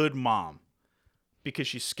is a good mom because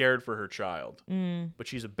she's scared for her child, but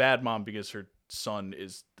she's a bad mom because her son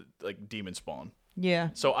is like demon spawn. Yeah.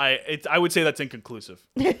 So I would say that's inconclusive.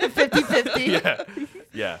 50-50.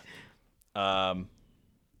 Yeah.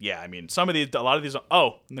 Yeah. I mean, a lot of these.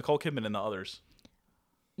 Oh, Nicole Kidman and the others.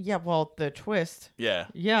 Yeah, well, the twist. Yeah.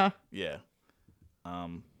 Yeah. Yeah.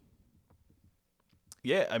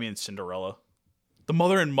 Yeah, I mean Cinderella, The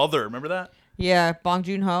Mother and Mother. Remember that? Yeah, Bong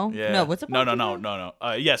Joon-ho. Yeah. No, what's it? No.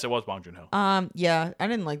 Yes, it was Bong Joon-ho. Yeah, I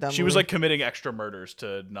didn't like that. She movie. was like committing extra murders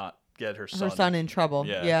to not get her son. in trouble.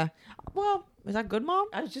 Yeah. Well, is that Good Mom?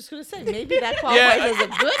 I was just gonna say maybe that qualifies as a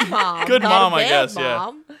good mom. Good not mom, a I bad guess.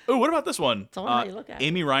 Mom. Yeah. Oh, what about this one? It's all how you look at it.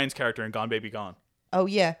 Amy Ryan's character in Gone Baby Gone. Oh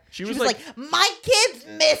yeah. She was was like, my kid's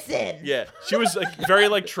missing. Yeah, she was like very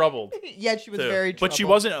like troubled. Yeah, she was too. very troubled. But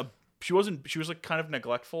she was like kind of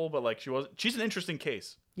neglectful, but like she's an interesting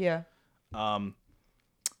case. Yeah. Oh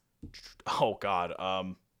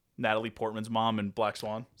God. Natalie Portman's mom in Black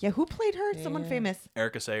Swan. Yeah, who played her? Someone famous.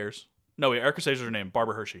 Erica Sayers. No, wait, Erica Sayers is her name.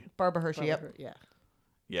 Barbara Hershey. Barbara Hershey, yep. Yeah.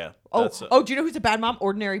 Yeah. Oh, do you know who's a bad mom?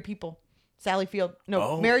 Ordinary People. Sally Field.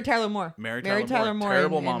 No, Mary Tyler Moore. Mary Tyler Moore.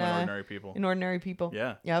 Terrible mom in Ordinary People. In Ordinary People.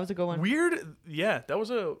 Yeah. Yeah, that was a good one. Weird. Yeah, that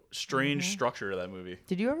was a strange structure to that movie.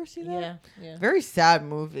 Did you ever see that? Yeah. Yeah. Very sad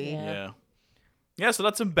movie. Yeah. Yeah, so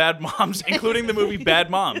that's some bad moms, including the movie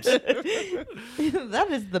Bad Moms. That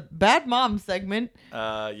is the bad mom segment.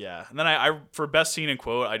 Yeah. And then I for best scene and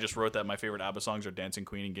quote, I just wrote that my favorite ABBA songs are Dancing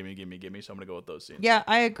Queen and Gimme, Gimme, Gimme. So I'm going to go with those scenes. Yeah,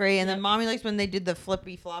 I agree. And then Mommy likes when they did the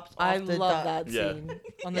flippy flops. I off the love dock. that Yeah. scene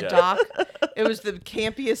on the Yeah. dock. It was the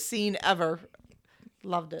campiest scene ever.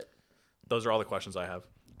 Loved it. Those are all the questions I have.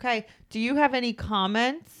 Okay. Do you have any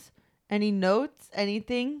comments? Any notes?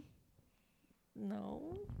 Anything?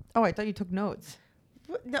 No. Oh, I thought you took notes.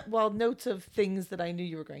 No, well, notes of things that I knew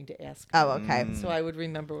you were going to ask. Oh, okay. So I would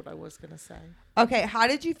remember what I was going to say. Okay. How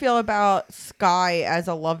did you feel about Sky as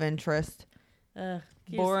a love interest?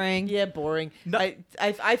 Boring. Yeah, boring. No.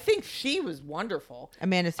 I think she was wonderful.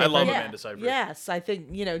 Amanda I Seyfried. love Yeah. Amanda Seyfried. Yes, I think,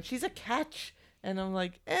 she's a catch. And I'm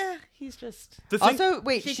like, he's just... The thing, Also,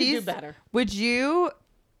 wait, She could do better. Would you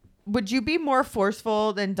be more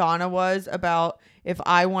forceful than Donna was about if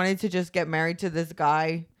I wanted to just get married to this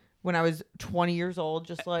guy when I was 20 years old,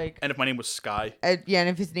 just like... and if my name was Sky. Yeah, and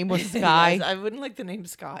if his name was Sky. Yes, I wouldn't like the name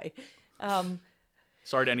Sky.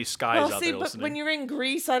 Sorry to any Skies out there but listening. when you're in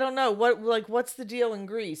Greece, I don't know. What's the deal in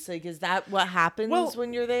Greece? Like, is that what happens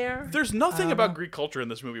when you're there? There's nothing about Greek culture in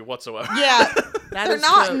this movie whatsoever. Yeah. That They're is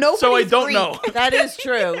not... true. Nobody's So I don't Greek. know. That is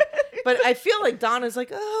true. But I feel like Donna's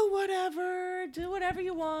like, oh, whatever. Do whatever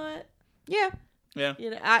you want. Yeah. Yeah.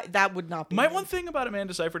 That would not be My me. one thing about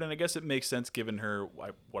Amanda Seyfried, and I guess it makes sense given her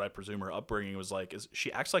what I presume her upbringing was like, is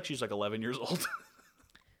she acts like she's like 11 years old.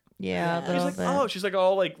 Yeah. Yeah. a She's little like, bit. oh, she's like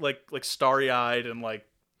all like starry eyed and like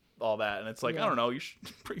all that, and it's like Yeah. I don't know, you're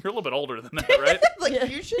a little bit older than that, right?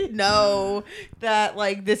 Like, you should know that,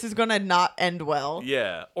 like, this is gonna not end well.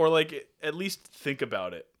 Yeah, or like at least think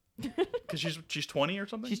about it, because she's 20 or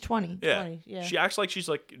something. She's 20. yeah. 20, yeah. She acts like she's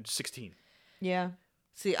like 16. Yeah.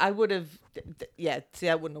 See, I would have...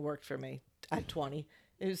 that wouldn't have worked for me at 20.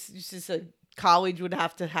 It's just a college would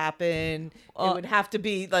have to happen. It would have to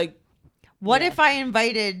be like... What if I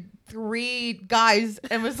invited 3 guys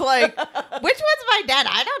and was like, which one's my dad?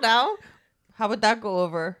 I don't know. How would that go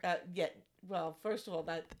over? yeah. Well, first of all,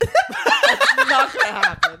 that's not going to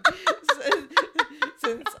happen.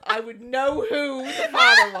 Since I would know who the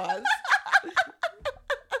father was.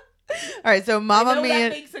 All right, so I Mamma know Mia.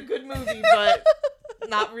 that makes a good movie, but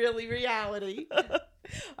not really reality. All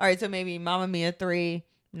right, so maybe Mamma Mia 3,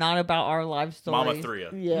 not about our life story. Mama Thria.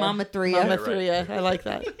 Yeah. Mama Thria. Mama Yeah, right. Thria. I like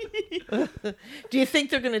that. Do you think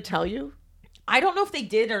they're going to tell you? I don't know if they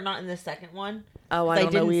did or not in the second one. Oh, I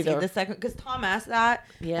don't didn't know see either. the second because Tom asked that,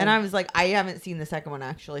 Yeah. and I was like, I haven't seen the second one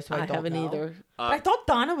actually, so I, don't haven't know. either. But I thought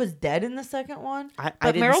Donna was dead in the second one. I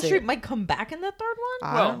but didn't Meryl see Streep it. might come back in the third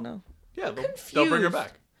one. I Well, don't know. Yeah, they'll bring her confused.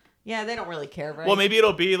 back. Yeah, they don't really care, right? Well, maybe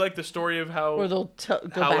it'll be like the story of how. Or they'll go How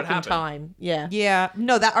it back in happened. time. Yeah. Yeah,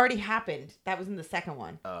 no, that already happened. That was in the second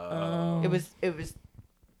one. It was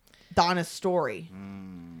Donna's story.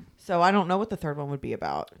 So I don't know what the third one would be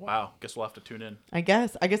about. Wow, guess we'll have to tune in. I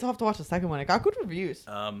guess I'll have to watch the second one. It got good reviews.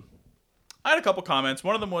 I had a couple comments.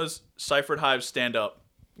 One of them was Seyfried Hives stand up.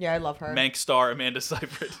 Yeah, I love her. Mank star Amanda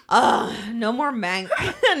Seyfried. No more Mank.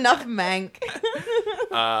 Enough Mank.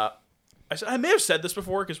 I may have said this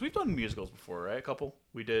before because we've done musicals before, right? A couple.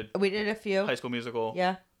 We did We did a few. High School Musical.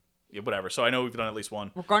 Yeah. Yeah, whatever. So I know we've done at least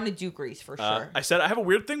one. We're going to do Grease for sure. I said I have a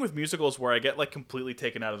weird thing with musicals where I get like completely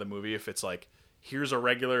taken out of the movie if it's like here's a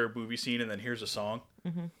regular movie scene and then here's a song.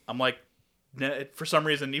 I'm like, for some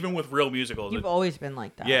reason, even with real musicals, You've always been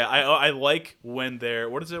like that. yeah, I like when they're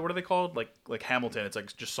what is it? What are they called? Like Hamilton. It's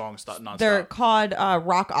like just songs nonstop. They're called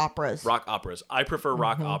rock operas. Rock operas. I prefer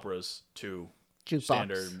rock operas to Jukebox.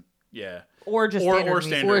 standard. Yeah. Or just Or standard music.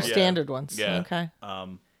 standard. Or Yeah. standard ones. Yeah. Okay.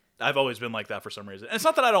 I've always been like that for some reason. And it's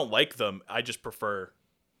not that I don't like them. I just prefer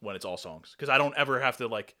when it's all songs because I don't ever have to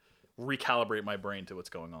like recalibrate my brain to what's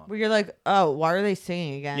going on. Where you're like, oh, why are they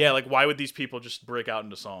singing again? Yeah, like why would these people just break out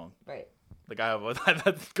into song? Right. Like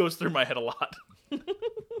that goes through my head a lot.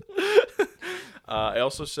 I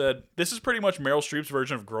also said this is pretty much Meryl Streep's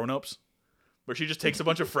version of Grown Ups, where she just takes a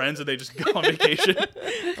bunch of friends and they just go on vacation.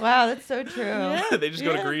 Wow, that's so true. Yeah. They just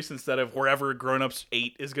go to Greece instead of wherever Grown Ups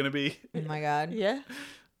 8 is going to be. Oh my God. Yeah.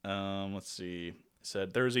 Let's see.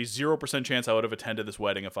 Said there's a 0% chance I would have attended this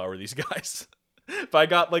wedding if I were these guys. If I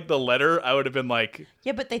got like the letter, I would have been like,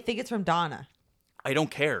 Yeah, but they think it's from Donna. I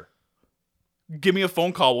don't care. Give me a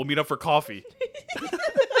phone call. We'll meet up for coffee.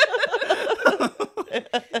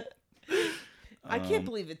 I can't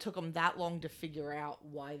believe it took them that long to figure out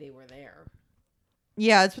why they were there.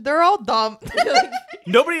 Yeah, they're all dumb.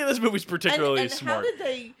 Nobody in this movie is particularly and smart. how did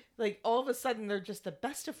they, like, all of a sudden they're just the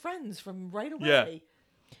best of friends from right away? Yeah.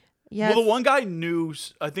 Yeah. Well, the one guy knew,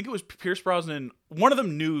 I think it was Pierce Brosnan, one of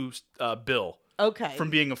them knew Bill Okay. from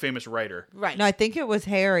being a famous writer. Right. No, I think it was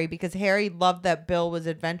Harry because Harry loved that Bill was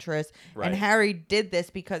adventurous. Right. And Harry did this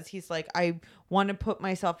because he's like, I want to put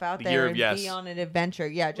myself out The there year of and yes. be on an adventure.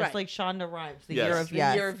 Yeah, just Right. like Shonda Rhimes, the Yes. year of The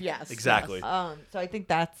yes. year of yes. Exactly. Yes. So I think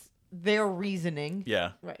that's their reasoning.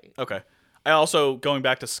 Yeah. Right. Okay. I also, going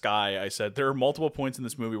back to Sky, I said there are multiple points in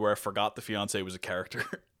this movie where I forgot the fiance was a character.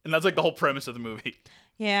 And that's like the whole premise of the movie.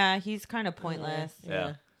 Yeah, he's kind of pointless.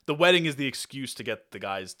 Yeah. The wedding is the excuse to get the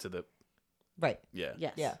guys to the, Right. yeah.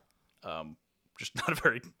 Yes. Yeah. Just not a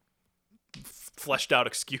very fleshed out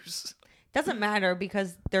excuse. Doesn't matter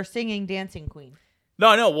because they're singing Dancing Queen. No,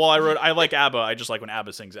 I know. Well, I like ABBA. I just like when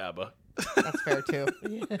ABBA sings ABBA. That's fair too.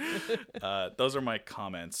 Those are my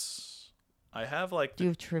comments. I have like Do you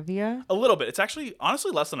have trivia? a little bit. It's actually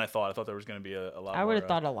honestly less than I thought. I thought there was going to be a lot I would have more,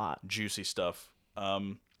 thought a lot. juicy stuff.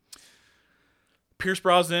 Pierce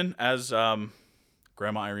Brosnan, as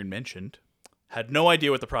Grandma Irene mentioned, had no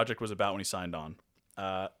idea what the project was about when he signed on.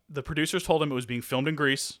 The producers told him it was being filmed in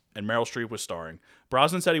Greece and Meryl Streep was starring.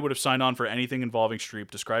 Brosnan said he would have signed on for anything involving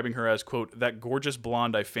Streep, describing her as, quote, that gorgeous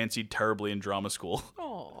blonde I fancied terribly in drama school.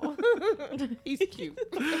 Oh, he's cute.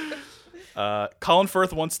 Colin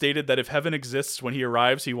Firth once stated that if heaven exists, when he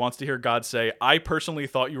arrives, he wants to hear God say, I personally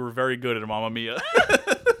thought you were very good at Mamma Mia.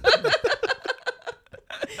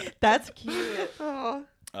 That's cute. Oh.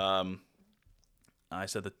 I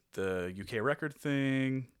said that the UK record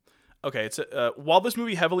thing. Okay, it's while this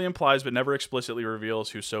movie heavily implies but never explicitly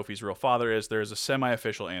reveals who Sophie's real father is, there is a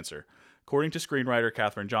semi-official answer. According to screenwriter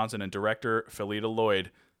Katherine Johnson and director Phyllida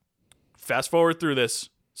Lloyd, fast forward through this,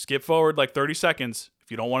 skip forward like 30 seconds if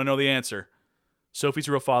you don't want to know the answer. Sophie's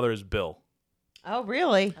real father is Bill, Oh,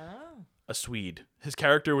 really? Oh. a Swede. His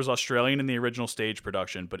character was Australian in the original stage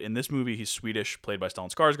production, but in this movie he's Swedish, played by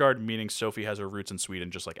Stellan Skarsgård, meaning Sophie has her roots in Sweden,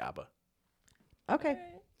 just like ABBA. Okay.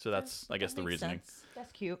 So that's, I guess, the That makes reasoning. sense.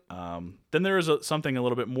 That's cute. Then there is something a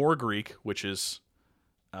little bit more Greek, which is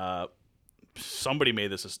somebody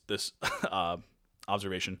made this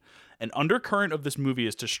observation. An undercurrent of this movie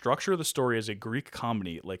is to structure the story as a Greek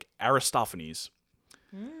comedy, like Aristophanes,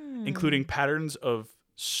 including patterns of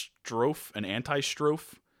strophe and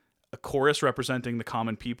anti-strophe, a chorus representing the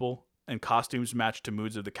common people, and costumes matched to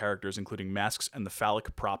moods of the characters, including masks and the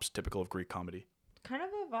phallic props typical of Greek comedy. Kind of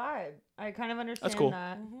a vibe. I kind of understand That's cool.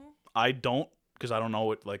 that. I don't, because I don't know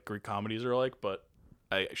what like Greek comedies are like, but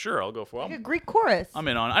I'll go for it. Like a Greek chorus. I'm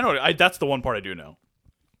in on. I know. That's the one part I do know.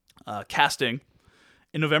 Casting.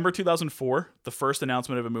 In November 2004, the first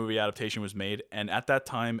announcement of a movie adaptation was made, and at that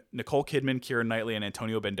time, Nicole Kidman, Keira Knightley, and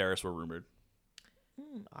Antonio Banderas were rumored.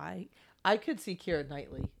 I could see Keira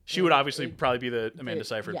Knightley. She would obviously probably be the Amanda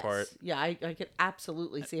Seyfried yes. part. Yeah, I could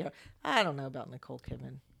absolutely see her. I don't know about Nicole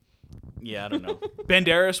Kidman. Yeah, I don't know.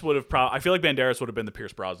 Banderas would have probably. I feel like Banderas would have been the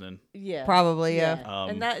Pierce Brosnan. Yeah, Probably, yeah.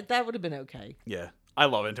 and that would have been okay. Yeah, I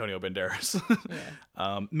love Antonio Banderas.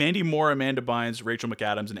 Yeah. Mandy Moore, Amanda Bynes, Rachel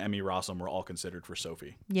McAdams, and Emmy Rossum were all considered for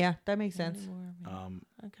Sophie. Yeah, that makes sense.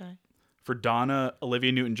 Okay. For Donna,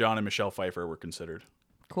 Olivia Newton-John and Michelle Pfeiffer were considered.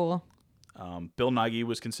 Cool. Bill Nighy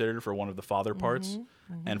was considered for one of the father parts,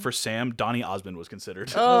 and for Sam, Donny Osmond was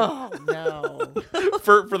considered Oh no.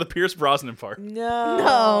 for the Pierce Brosnan part.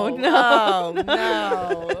 No. No.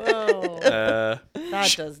 Oh.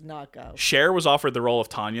 That does not go. Cher was offered the role of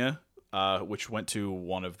Tanya, which went to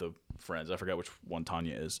one of the friends. I forgot which one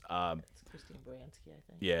Tanya is. It's Christine Baranski, I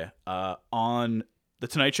think. Yeah. On The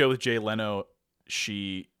Tonight Show with Jay Leno,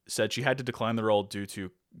 she said she had to decline the role due to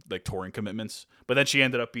like touring commitments, but then she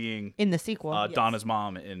ended up being In the sequel. Yes. Donna's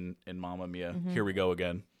mom in Mamma Mia. Here we go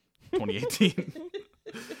again, 2018.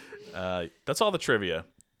 That's all the trivia.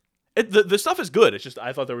 The stuff is good. It's just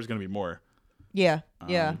I thought there was going to be more. Yeah.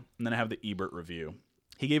 Yeah. And then I have the Ebert review.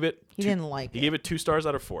 He gave it. He didn't like He it. gave it 2 stars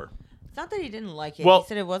out of 4. It's not that he didn't like it. Well, He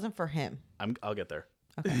said it wasn't for him. I'll get there.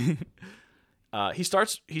 Okay. He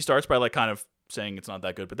starts by like kind of saying it's not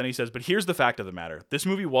that good, but then he says, "But here's the fact of the matter. This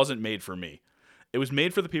movie wasn't made for me. It was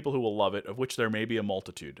made for the people who will love it, of which there may be a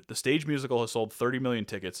multitude. The stage musical has sold 30 million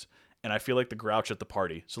tickets, and I feel like the Grouch at the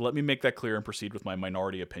party. So let me make that clear and proceed with my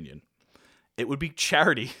minority opinion. It would be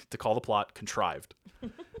charity to call the plot contrived."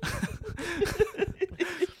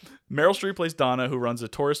 Meryl Streep plays Donna, who runs a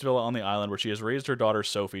tourist villa on the island where she has raised her daughter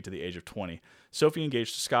Sophie to the age of 20. Sophie,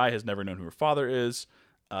 engaged to Sky, has never known who her father is.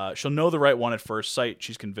 She'll know the right one at first sight,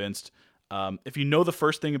 she's convinced. If you know the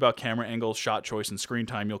first thing about camera angles, shot choice, and screen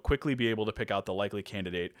time, you'll quickly be able to pick out the likely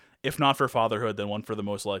candidate. If not for fatherhood, then one for the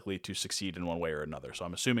most likely to succeed in one way or another. So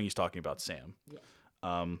I'm assuming he's talking about Sam.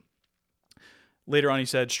 Yeah. Later on, he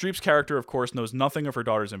said, Streep's character, of course, knows nothing of her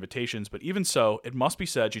daughter's invitations, but even so, it must be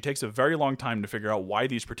said she takes a very long time to figure out why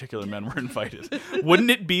these particular men were invited. Wouldn't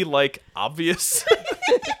it be, like, obvious?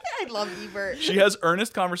 I love Ebert. She has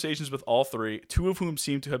earnest conversations with all three, two of whom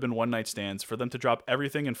seem to have been one-night stands. For them to drop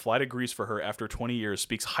everything and fly to Greece for her after 20 years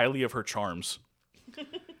speaks highly of her charms.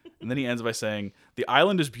 And then he ends by saying, "The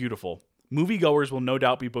island is beautiful. Moviegoers will no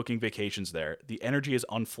doubt be booking vacations there. The energy is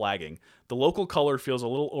unflagging. The local color feels a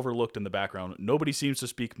little overlooked in the background. Nobody seems to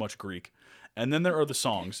speak much Greek. And then there are the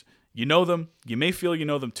songs. You know them, you may feel you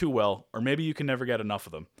know them too well, or maybe you can never get enough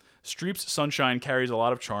of them. Streep's Sunshine carries a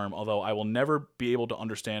lot of charm, although I will never be able to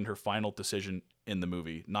understand her final decision in the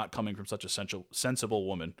movie, not coming from such a sensible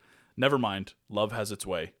woman. Never mind, love has its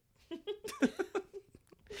way."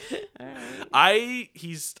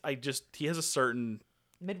 He has a certain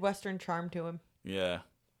Midwestern charm to him. Yeah.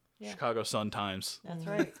 Chicago Sun-Times. That's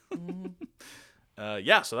right. Mm-hmm.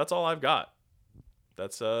 Yeah, so that's all I've got.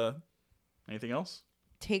 That's anything else?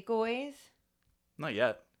 Takeaways? Not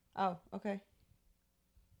yet. Oh, okay.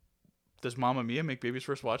 Does Mamma Mia make Baby's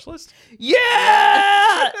first watch list?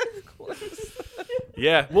 Yeah! Of course.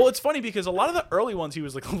 Yeah. Well, it's funny because a lot of the early ones he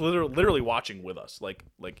was like literally watching with us. Like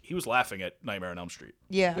he was laughing at Nightmare on Elm Street.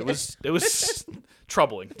 Yeah. It was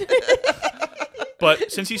troubling.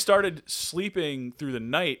 But since he started sleeping through the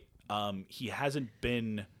night, he hasn't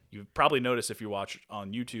been. You've probably noticed if you watch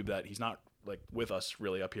on YouTube that he's not like with us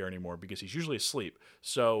really up here anymore because he's usually asleep.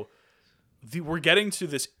 So we're getting to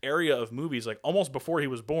this area of movies like almost before he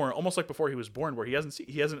was born, where he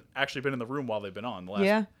hasn't actually been in the room while they've been on. The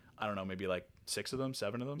last, I don't know, maybe like 6 of them,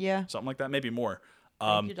 7 of them, something like that, maybe more.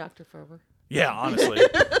 Thank you, Dr. Ferber. Yeah,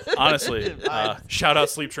 honestly, shout out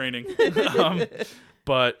sleep training.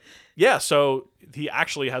 But yeah, so he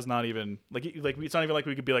actually has not even like it's not even like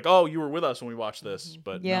we could be like, oh, you were with us when we watched this,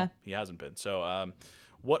 but no, he hasn't been. So,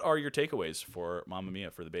 what are your takeaways for Mamma Mia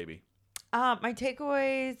for the baby? My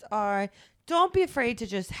takeaways are: don't be afraid to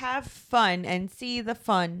just have fun and see the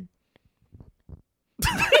fun.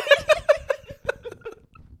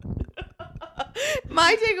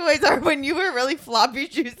 My takeaways are when you wear really floppy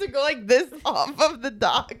shoes to go like this off of the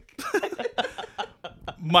dock.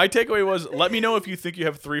 My takeaway was, let me know if you think you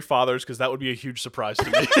have 3 fathers, because that would be a huge surprise to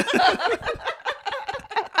me.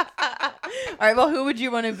 All right, well, who would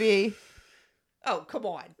you want to be? Oh, come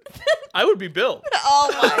on. I would be Bill. Oh,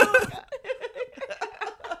 my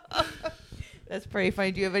God. That's pretty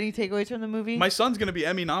funny. Do you have any takeaways from the movie? My son's going to be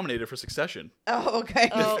Emmy nominated for Succession. Oh, okay.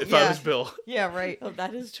 If I was Bill. Yeah, right. Oh,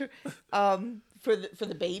 that is true. For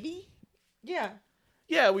the baby? Yeah.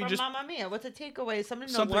 Yeah, from Mamma Mia. What's a takeaway? Something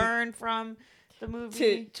to learn from the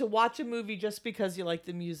movie? To watch a movie just because you like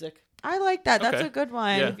the music. I like that. That's Okay. a good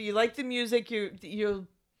one. Yeah. If you like the music,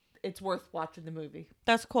 it's worth watching the movie.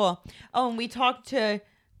 That's cool. Oh, and we talked to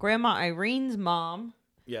Grandma Irene's mom.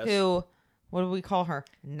 Yes. Who, what do we call her?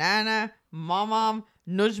 Nana, Mama,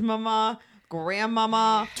 Nudge Mama,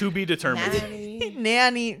 Grandmama. To be determined.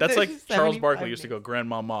 Nanny. That's like Charles 75 Barkley used to go,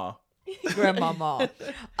 Grandmama. Grandmama.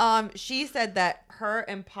 She said that her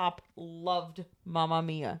and Pop loved Mamma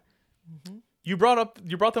Mia. Mm-hmm. You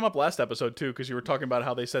brought them up last episode too, because you were talking about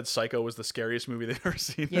how they said Psycho was the scariest movie they've ever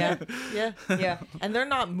seen. Yeah. Yeah. And they're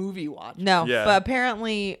not movie watchers. No, Yeah. but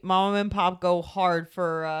apparently Mama and Pop go hard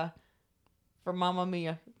for Mamma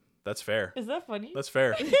Mia. That's fair. Is that funny? That's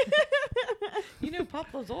fair.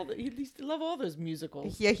 Pop loves he used to love all those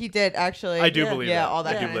musicals. Yeah, he did actually. I do believe that. Yeah, all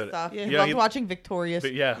that I do kind of believe stuff. Yeah. He Yeah, loved he- watching Victorious.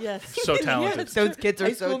 But yeah, Yes. so talented. Yeah, it's Those true. kids are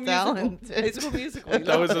High so School Musical. talented. High School Musical.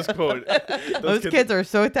 That was his quote. Those kids are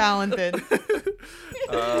so talented.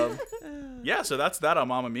 Yeah, so that's that on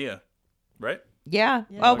Mamma Mia, right? Yeah.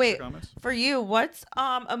 Yeah. Oh Alex, wait, your comments? for you, what's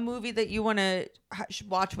a movie that you want to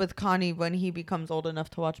watch with Connie when he becomes old enough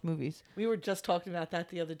to watch movies? We were just talking about that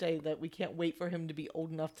the other day, that we can't wait for him to be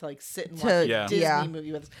old enough to like sit and To- watch Yeah. a Disney yeah.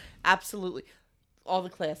 movie with us. Absolutely. All the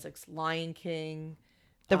classics. Lion King.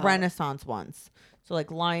 The Renaissance ones. So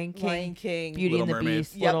like Lion King, Beauty Little and the Mermaid.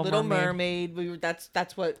 Beast, Yeah, Little Mermaid.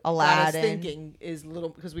 That's what Aladdin. I was thinking is little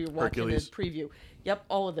because we were watching Hercules. the preview. Yep,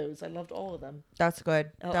 all of those. I loved all of them. That's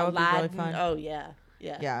good. That would Aladdin, be really fun. Oh yeah.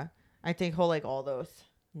 Yeah. I think he'll like all those.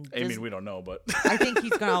 I mean, we don't know, but I think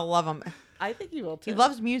he's gonna love them. I think he will too. He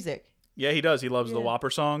loves music. yeah, he does. He loves the Whopper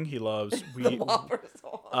song. He loves the Whopper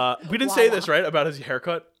song. we didn't say this right about his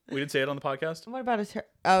haircut. We didn't say it on the podcast. What about his hair?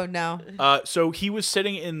 Oh no. So he was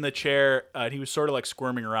sitting in the chair. And he was sort of like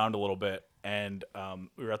squirming around a little bit, and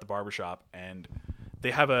we were at the barbershop, and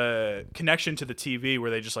they have a connection to the TV where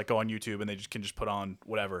they just like go on YouTube and they can just put on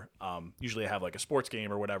whatever. Usually have like a sports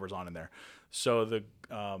game or whatever's on in there. So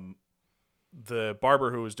the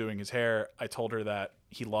barber who was doing his hair, I told her that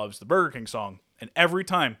he loves the Burger King song, and every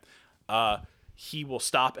time he will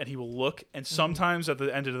stop and he will look, and sometimes at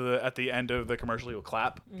the end of the commercial he will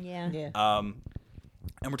clap. Yeah.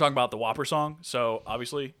 And we're talking about the Whopper song, so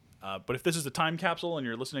obviously. But if this is a time capsule and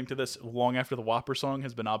you're listening to this long after the Whopper song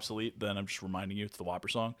has been obsolete, then I'm just reminding you it's the Whopper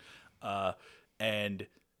song. And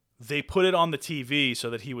they put it on the TV so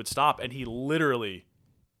that he would stop, and he literally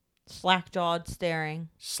Slack-jawed staring.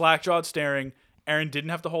 Aaron didn't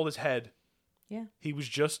have to hold his head. Yeah.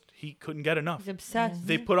 He couldn't get enough. He's obsessed.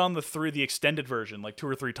 They put on the extended version like 2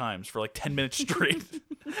 or 3 times for like 10 minutes straight.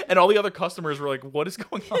 And all the other customers were like, what is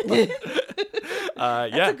going on?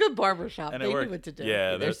 That's a good barbershop. And They it knew worked. what to do.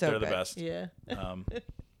 Yeah, They're so they're the good. best. Yeah.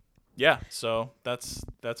 Yeah, so that's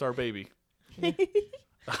our baby.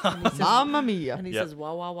 Mamma mia. And he Yep. says,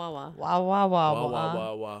 wah, wah, wah, wah. Wow, wow, wow, Wah,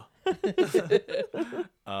 wow. wah, wah,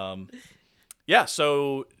 wah. Yeah,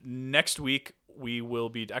 so next week we will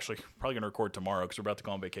be actually probably going to record tomorrow because we're about to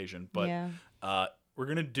go on vacation. But Yeah. we're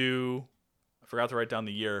going to do, I forgot to write down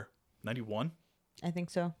the year, 91? I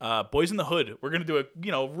think so. Boys in the Hood. We're going to do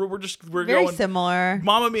we're Very going similar.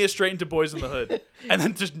 Mamma Mia straight into Boys in the Hood. And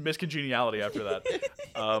then just Miss Congeniality after that.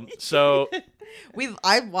 So We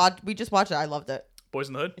just watched it. I loved it. Boys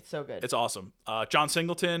in the Hood. It's so good. It's awesome. John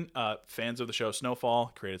Singleton, fans of the show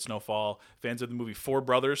Snowfall, created Snowfall. Fans of the movie Four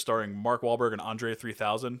Brothers, starring Mark Wahlberg and Andre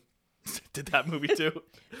 3000, did that movie too.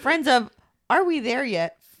 Friends of Are We There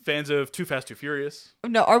Yet? Fans of Too Fast, Too Furious.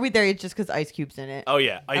 No, Are We There Yet just because Ice Cube's in it. Oh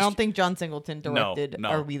yeah, I don't think John Singleton directed no.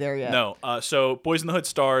 Are We There Yet? No. So Boys in the Hood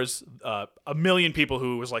stars a million people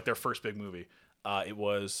who was like their first big movie. It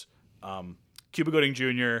was Cuba Gooding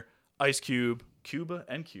Jr., Ice Cube, Cuba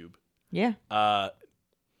and Cube. Yeah.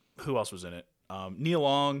 Who else was in it? Nia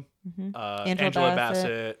Long, Angela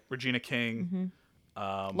Bassett, Regina King,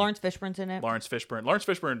 Lawrence Fishburne's in it. Lawrence Fishburne. Lawrence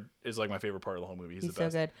Fishburne is like my favorite part of the whole movie. He's the so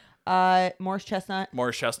best. good. Morris Chestnut.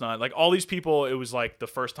 Morris Chestnut, like all these people, it was like the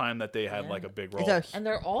first time that they had like a big role. And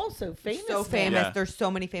they're all so famous. So now. famous. Yeah. There's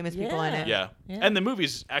so many famous people in it. Yeah. Yeah. And the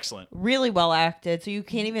movie's excellent. Really well acted. So you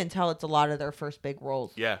can't even tell it's a lot of their first big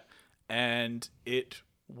roles. Yeah. And it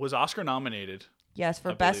was Oscar nominated. Yes,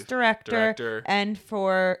 for I Best believe. Director and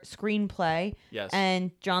for Screenplay. Yes.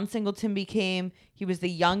 And John Singleton he was the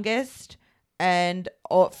youngest and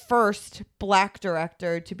first Black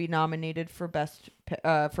director to be nominated for Best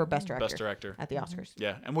Director. Best Director. At the Oscars.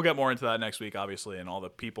 Yeah. And we'll get more into that next week, obviously, and all the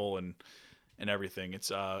people and everything.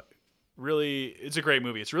 It's it's a great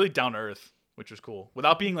movie. It's really down to earth, which was cool.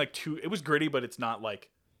 Without being like it was gritty, but it's not like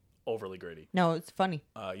overly gritty. No, it's funny.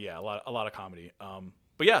 Yeah, a lot of comedy.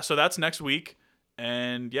 But yeah, so that's next week.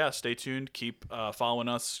 And yeah, stay tuned. Keep following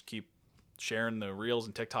us. Keep sharing the reels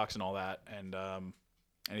and TikToks and all that. And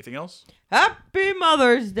anything else? Happy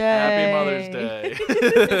Mother's Day. Happy Mother's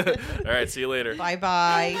Day. All right, see you later.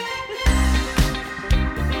 Bye-bye.